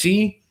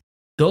guarantee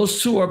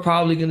those two are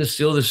probably going to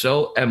steal the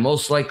show and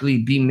most likely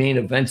be main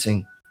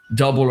eventing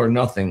Double or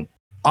Nothing.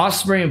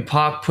 Ospreay and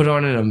Pac put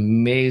on an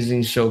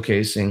amazing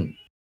showcasing.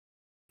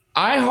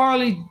 I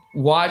hardly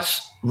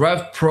watched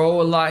Rev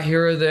Pro a lot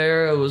here or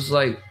there. It was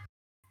like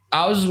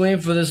I was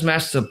waiting for this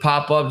match to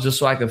pop up just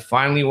so I could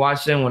finally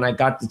watch it. And when I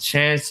got the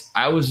chance,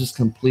 I was just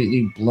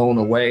completely blown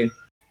away.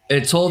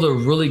 It told a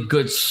really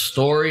good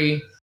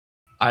story.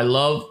 I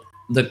love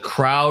the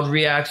crowd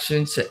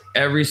reaction to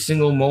every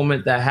single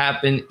moment that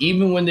happened.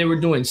 Even when they were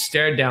doing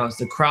stare downs,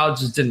 the crowd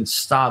just didn't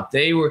stop.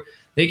 They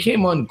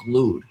came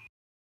unglued.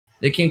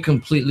 They came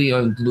completely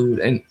unglued,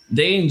 and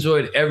they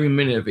enjoyed every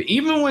minute of it.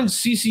 Even when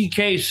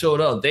CCK showed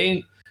up,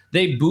 they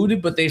booed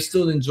it, but they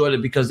still enjoyed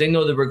it because they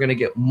know that we're going to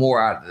get more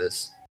out of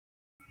this.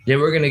 They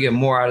were going to get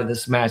more out of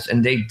this match,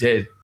 and they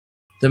did.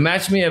 The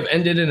match may have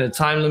ended in a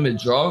time limit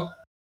draw,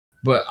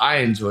 but I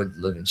enjoyed the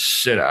living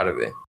shit out of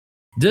it.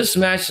 This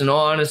match, in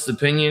all honest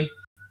opinion,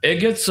 it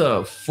gets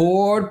a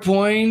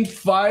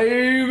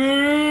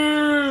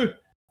 4.5,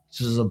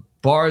 which is a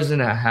bars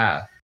and a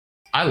half.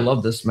 I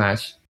love this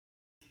match.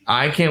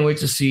 I can't wait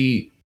to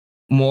see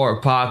more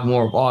of Pac,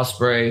 more of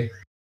Ospreay,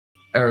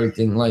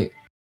 everything. Like,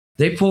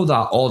 they pulled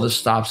out all the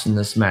stops in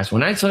this match.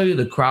 When I tell you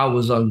the crowd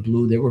was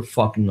unglued, they were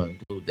fucking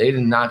unglued. They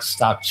did not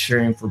stop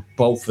cheering for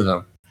both of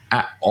them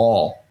at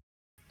all.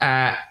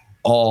 At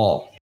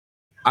all.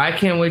 I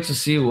can't wait to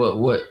see what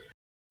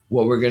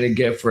we're going to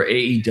get for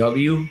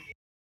AEW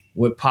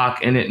with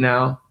Pac in it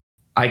now.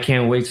 I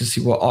can't wait to see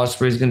what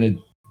Ospreay is going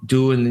to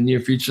do in the near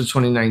future,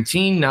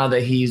 2019, now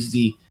that he's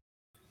the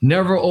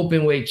Never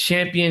Openweight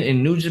champion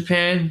in New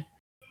Japan.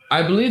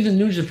 I believe the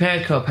New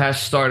Japan Cup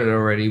has started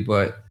already,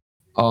 but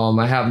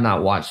I have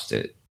not watched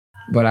it.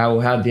 But I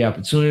will have the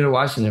opportunity to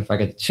watch it, and if I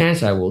get the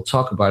chance, I will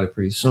talk about it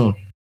pretty soon.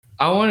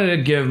 I wanted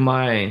to give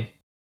my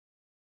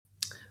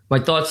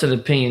thoughts and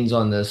opinions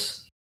on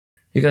this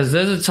because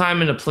there's a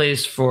time and a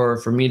place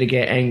for me to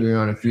get angry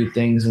on a few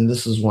things, and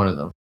this is one of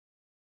them.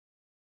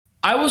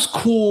 I was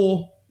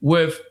cool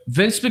with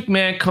Vince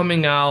McMahon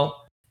coming out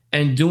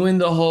and doing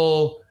the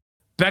whole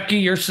Becky,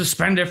 you're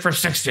suspended for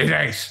 60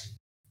 days,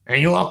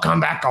 and you will come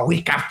back a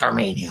week after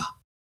Mania.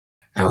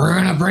 And we're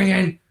going to bring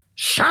in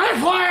Charlotte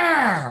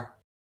Flair.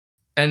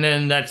 And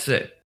then that's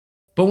it.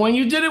 But when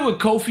you did it with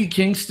Kofi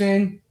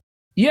Kingston,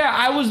 yeah,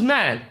 I was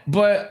mad.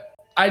 But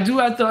I do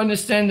have to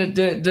understand that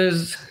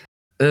there's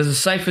a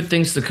sight for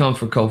things to come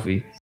for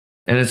Kofi.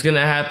 And it's going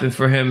to happen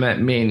for him at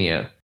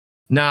Mania.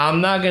 Now,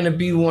 I'm not going to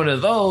be one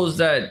of those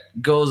that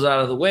goes out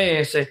of the way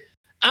and say,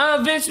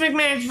 Vince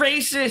McMahon's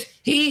racist.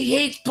 He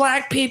hates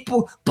black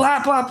people,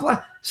 blah, blah,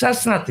 blah. So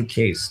that's not the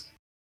case.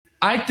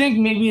 I think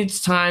maybe it's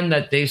time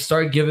that they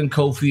start giving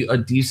Kofi a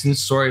decent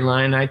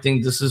storyline. I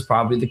think this is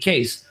probably the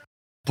case.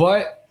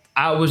 But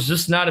I was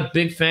just not a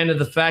big fan of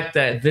the fact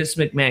that Vince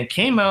McMahon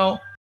came out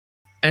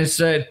and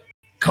said,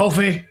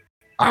 Kofi,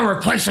 I'm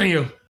replacing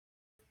you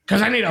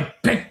because I need a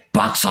big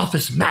box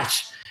office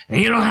match. And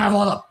you don't have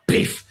all the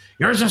beef.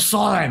 You're just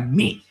all that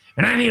meat.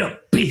 And I need a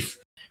beef.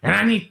 And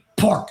I need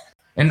pork.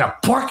 And the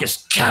pork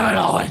is Kevin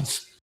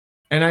Owens.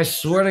 And I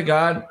swear to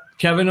God,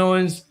 Kevin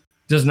Owens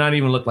does not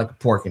even look like a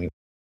pork anymore.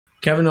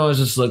 Kevin Owens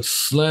just looks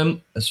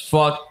slim as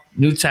fuck.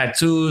 New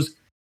tattoos.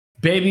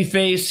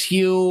 Babyface,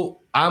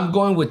 heel. I'm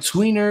going with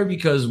tweener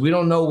because we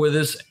don't know where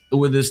this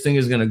thing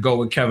is going to go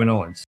with Kevin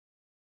Owens.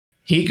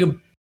 He could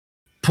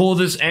pull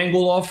this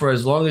angle off for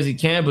as long as he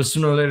can, but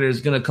sooner or later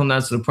it's going to come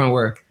down to the point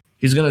where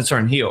he's going to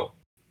turn heel.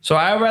 So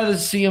I'd rather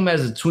see him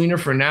as a tweener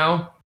for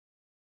now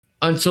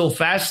until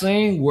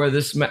Fastlane, where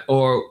this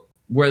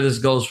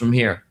goes from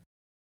here.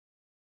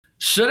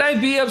 Should I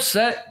be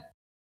upset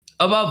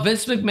about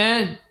Vince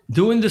McMahon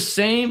doing the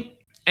same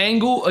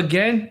angle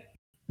again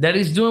that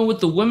he's doing with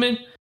the women?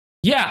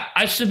 Yeah,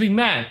 I should be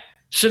mad.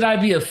 Should I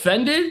be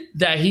offended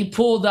that he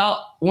pulled out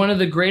one of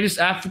the greatest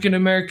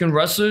African-American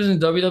wrestlers in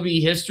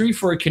WWE history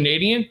for a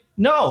Canadian?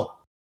 No,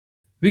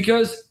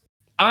 because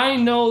I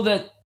know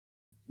that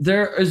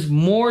there is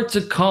more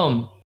to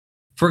come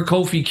for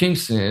Kofi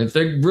Kingston. If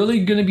they're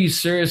really going to be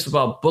serious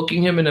about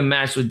booking him in a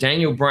match with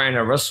Daniel Bryan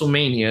at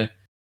WrestleMania,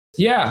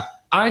 yeah,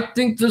 I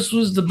think this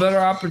was the better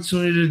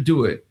opportunity to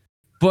do it.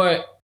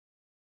 But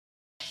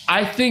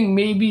I think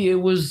maybe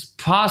it was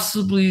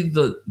possibly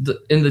the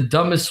in the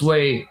dumbest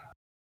way.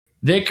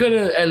 They could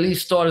have at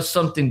least thought of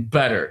something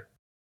better.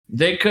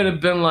 They could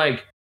have been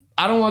like,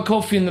 I don't want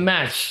Kofi in the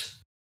match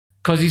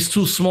because he's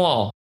too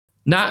small.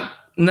 Not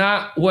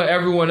what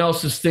everyone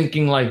else is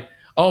thinking, like,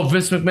 oh,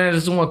 Vince McMahon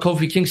doesn't want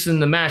Kofi Kingston in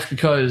the match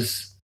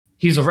because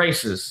he's a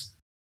racist.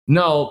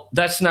 No,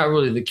 that's not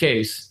really the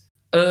case.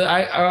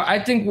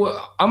 I think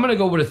I'm going to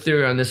go with a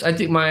theory on this. I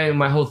think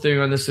my whole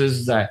theory on this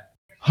is that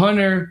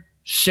Hunter,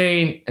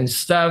 Shane, and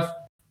Steph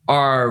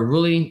are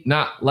really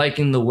not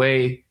liking the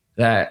way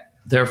that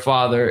their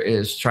father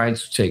is trying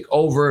to take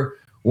over,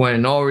 when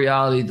in all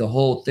reality, the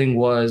whole thing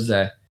was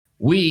that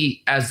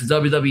we, as the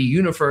WWE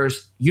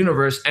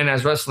universe and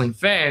as wrestling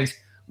fans,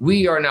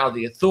 we are now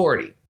the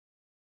authority.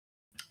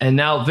 And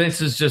now Vince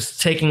is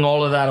just taking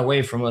all of that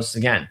away from us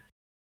again.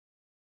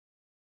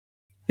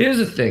 Here's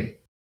the thing.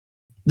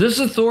 This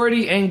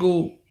authority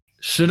angle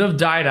should have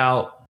died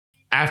out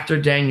after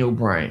Daniel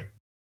Bryan.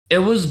 It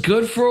was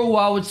good for a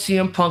while with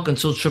CM Punk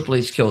until Triple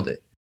H killed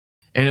it.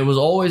 And it was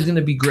always going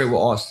to be great with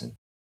Austin.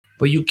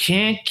 But you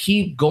can't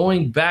keep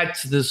going back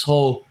to this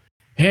whole,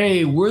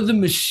 hey, we're the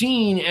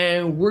machine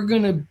and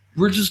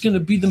we're just gonna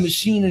be the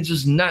machine and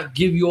just not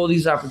give you all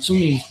these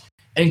opportunities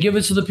and give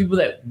it to the people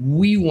that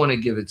we want to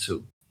give it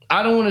to.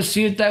 I don't want to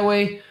see it that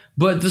way,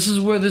 but this is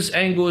where this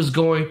angle is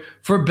going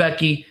for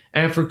Becky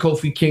and for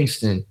Kofi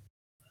Kingston.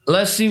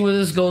 Let's see where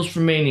this goes for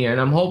Mania, and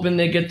I'm hoping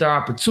they get their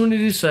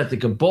opportunity so that they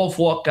can both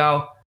walk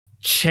out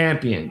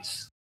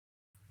champions.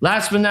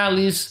 Last but not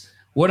least,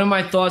 what are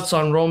my thoughts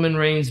on Roman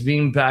Reigns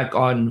being back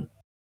on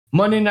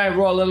Monday Night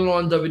Raw, let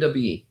alone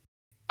WWE?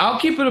 I'll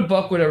keep it a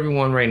buck with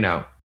everyone right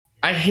now.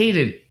 I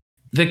hated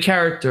the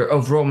character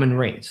of Roman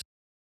Reigns.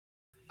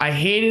 I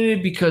hated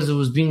it because it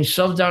was being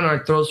shoved down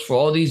our throats for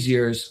all these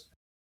years.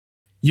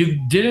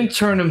 You didn't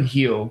turn him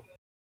heel.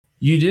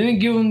 You didn't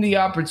give him the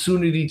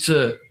opportunity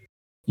to,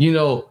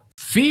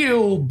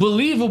 feel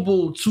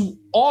believable to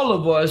all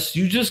of us.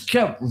 You just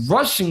kept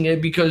rushing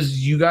it because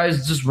you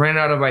guys just ran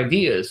out of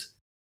ideas.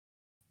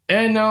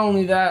 And not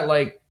only that,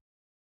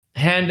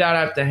 handout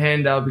after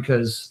handout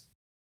because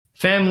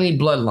family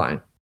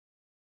bloodline.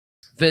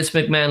 Vince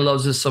McMahon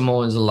loves his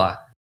Samoans a lot.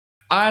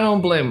 I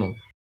don't blame him.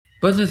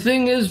 But the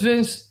thing is,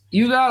 Vince,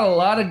 you got a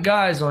lot of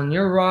guys on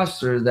your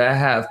roster that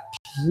have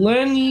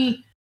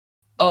plenty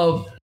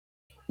of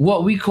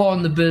what we call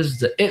in the biz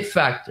the it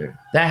factor.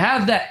 That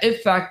have that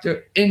it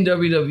factor in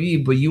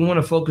WWE, but you want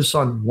to focus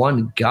on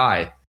one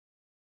guy.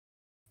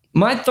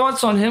 My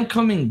thoughts on him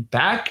coming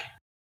back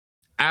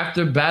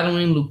after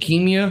battling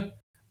leukemia,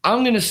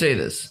 I'm going to say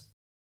this.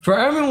 For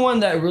everyone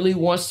that really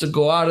wants to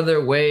go out of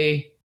their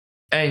way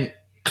and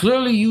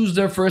clearly use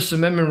their First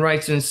Amendment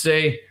rights and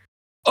say,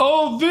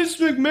 oh, Vince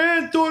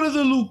McMahon thought of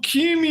the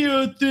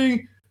leukemia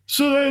thing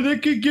so that they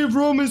could give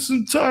Roman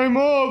some time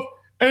off,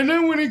 and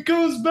then when he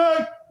comes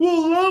back,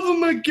 we'll love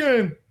him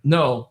again.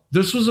 No,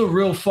 this was a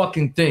real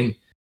fucking thing.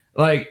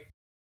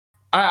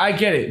 I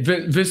get it.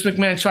 Vince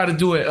McMahon tried to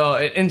do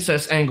an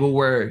incest angle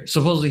where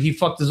supposedly he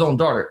fucked his own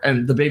daughter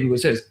and the baby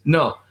was his.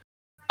 No,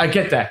 I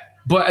get that.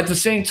 But at the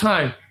same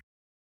time,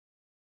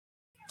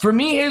 for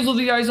me, Hazel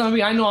D.I.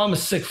 Zombie, I know I'm a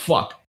sick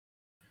fuck.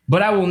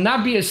 But I will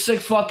not be a sick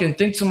fuck and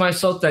think to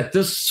myself that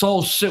this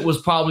whole shit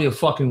was probably a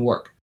fucking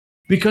work.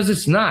 Because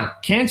it's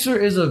not. Cancer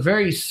is a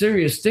very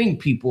serious thing,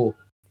 people.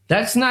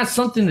 That's not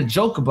something to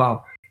joke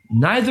about.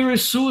 Neither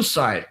is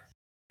suicide.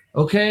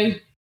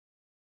 Okay?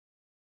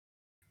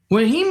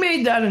 When he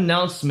made that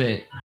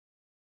announcement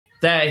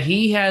that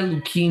he had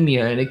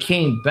leukemia and it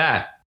came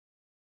back,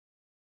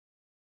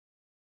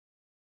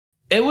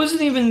 it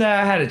wasn't even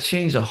that I had a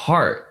change of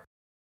heart.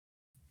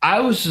 I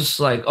was just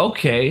like,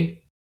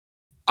 okay,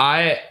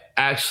 I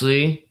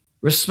actually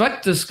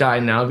respect this guy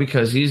now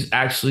because he's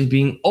actually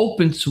being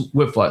open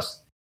with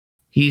us.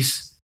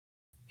 He's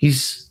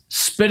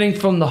spitting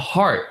from the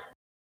heart.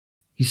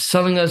 He's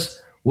telling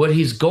us what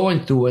he's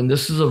going through, and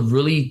this is a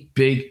really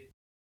big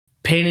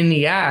pain in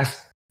the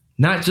ass,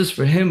 not just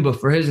for him, but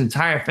for his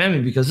entire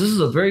family, because this is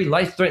a very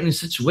life-threatening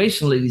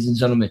situation, ladies and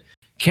gentlemen.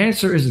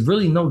 Cancer is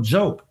really no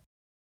joke.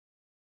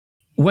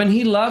 When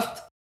he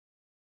left,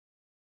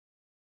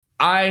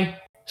 I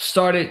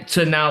started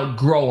to now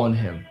grow on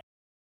him.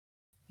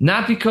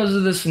 Not because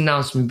of this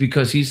announcement,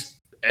 because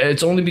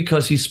it's only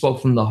because he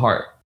spoke from the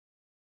heart.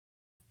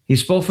 He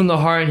spoke from the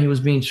heart and he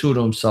was being true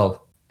to himself.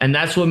 And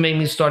that's what made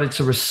me started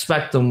to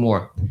respect him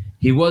more.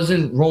 He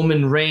wasn't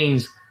Roman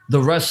Reigns,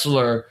 the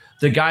wrestler,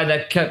 the guy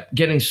that kept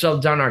getting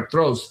shoved down our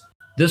throats.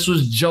 This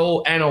was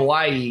Joe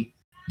Anoa'i,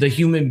 the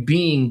human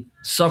being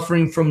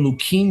suffering from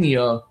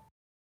leukemia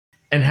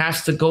and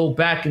has to go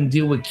back and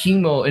deal with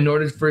chemo in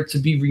order for it to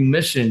be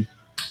remission.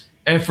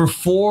 And for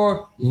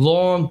 4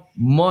 long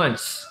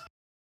months,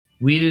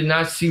 we did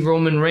not see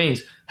Roman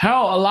Reigns.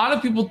 Hell, a lot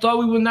of people thought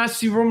we would not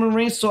see Roman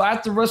Reigns till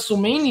after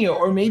WrestleMania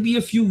or maybe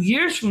a few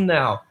years from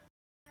now.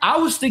 I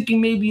was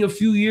thinking maybe a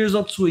few years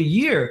up to a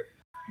year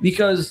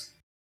because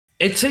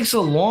it takes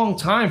a long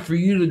time for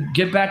you to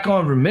get back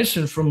on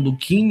remission from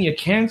leukemia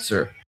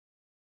cancer.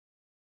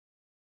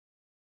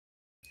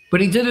 But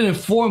he did it in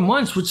 4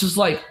 months, which is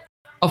like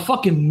a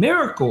fucking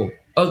miracle.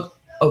 A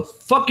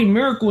fucking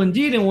miracle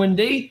indeed. And when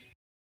they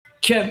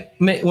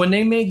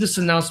made this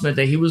announcement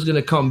that he was going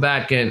to come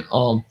back and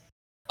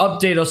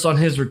update us on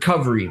his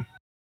recovery,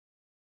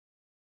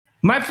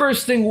 my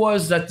first thing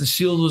was that the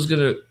Shield was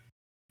going to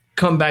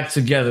come back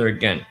together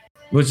again,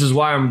 which is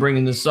why I'm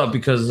bringing this up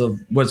because of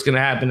what's going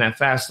to happen at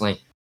Fastlane.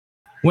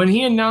 When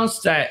he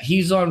announced that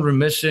he's on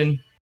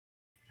remission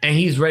and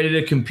he's ready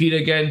to compete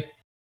again,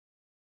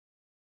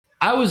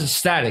 I was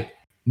ecstatic.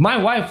 My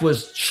wife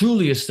was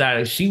truly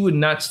ecstatic. She would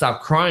not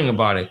stop crying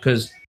about it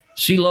because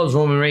she loves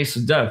Roman Reigns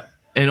to death.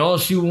 And all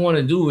she would want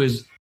to do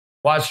is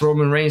watch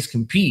Roman Reigns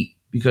compete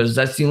because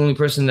that's the only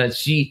person that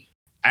she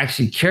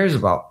actually cares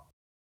about.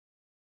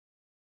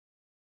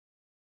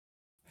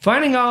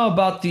 Finding out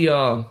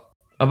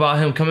about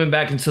him coming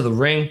back into the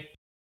ring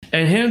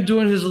and him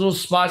doing his little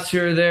spots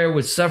here or there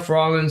with Seth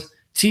Rollins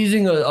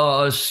teasing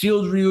a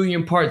Shield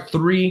reunion part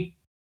 3.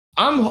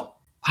 I'm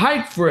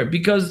hyped for it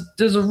because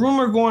there's a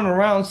rumor going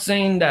around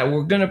saying that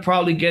we're going to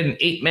probably get an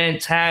 8-man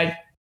tag,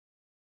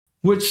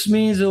 which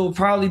means it will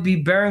probably be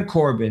Baron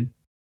Corbin,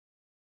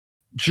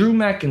 Drew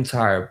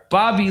McIntyre,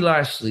 Bobby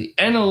Lashley,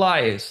 and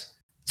Elias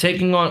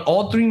taking on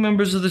all 3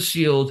 members of the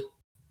Shield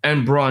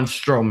and Braun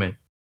Strowman.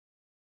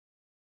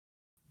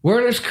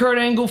 Where does Kurt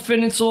Angle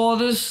fit into all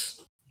this?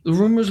 The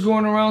rumors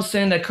going around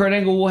saying that Kurt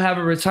Angle will have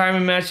a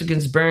retirement match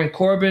against Baron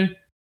Corbin,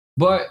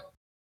 but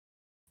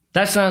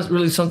that's not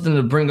really something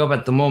to bring up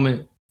at the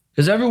moment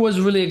because everyone's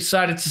really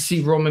excited to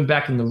see Roman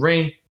back in the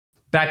ring,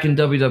 back in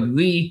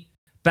WWE,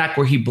 back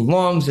where he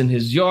belongs in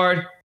his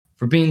yard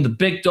for being the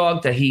big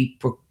dog that he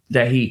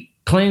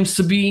claims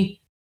to be,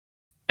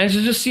 and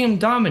to just see him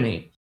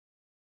dominate.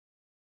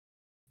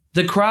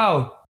 The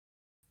crowd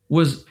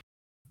was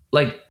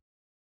like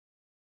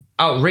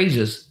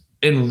outrageous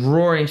in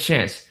roaring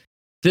chants.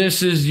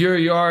 This is your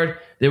yard.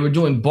 They were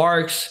doing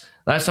barks.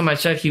 Last time I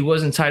checked, he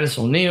wasn't Titus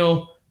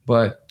O'Neil,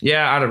 but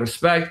yeah, out of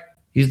respect,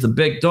 he's the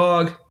big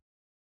dog.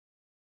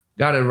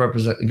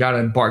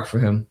 Gotta bark for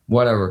him,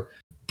 whatever.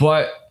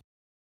 But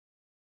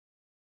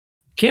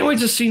can't wait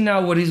to see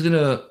now what he's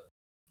gonna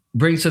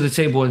bring to the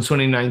table in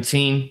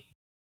 2019.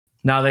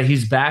 Now that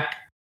he's back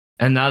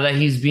and now that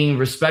he's being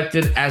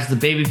respected as the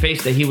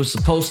babyface that he was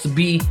supposed to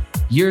be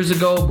years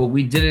ago, but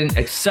we didn't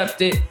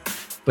accept it.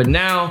 But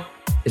now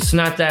it's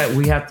not that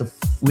we have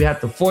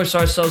to force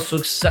ourselves to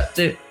accept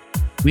it.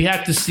 We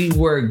have to see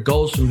where it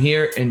goes from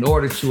here in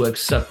order to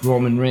accept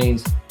Roman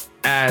Reigns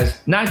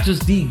as not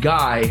just the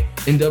guy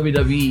in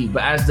WWE,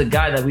 but as the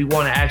guy that we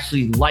want to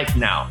actually like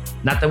now.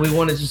 Not that we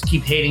want to just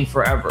keep hating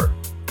forever.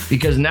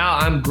 Because now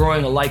I'm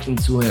growing a liking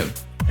to him.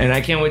 And I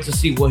can't wait to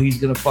see what he's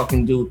going to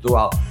fucking do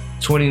throughout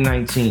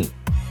 2019.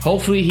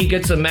 Hopefully he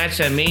gets a match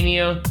at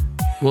Mania.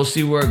 We'll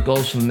see where it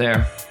goes from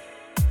there.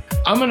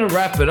 I'm going to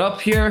wrap it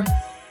up here.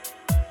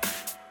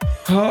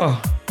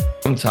 Oh,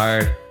 I'm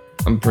tired.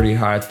 I'm pretty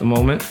high at the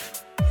moment.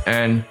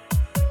 And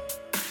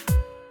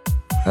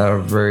had a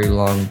very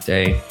long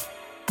day.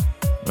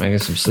 When I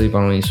get some sleep,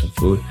 I'm going to eat some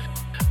food.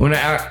 When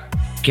I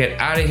get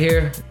out of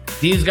here,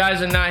 these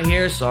guys are not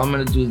here, so I'm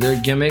going to do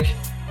their gimmick.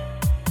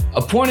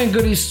 Appointing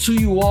goodies to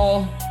you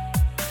all,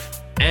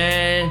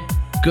 and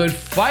good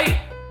fight,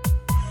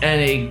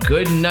 and a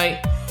good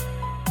night.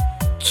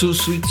 Too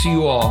sweet to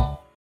you all.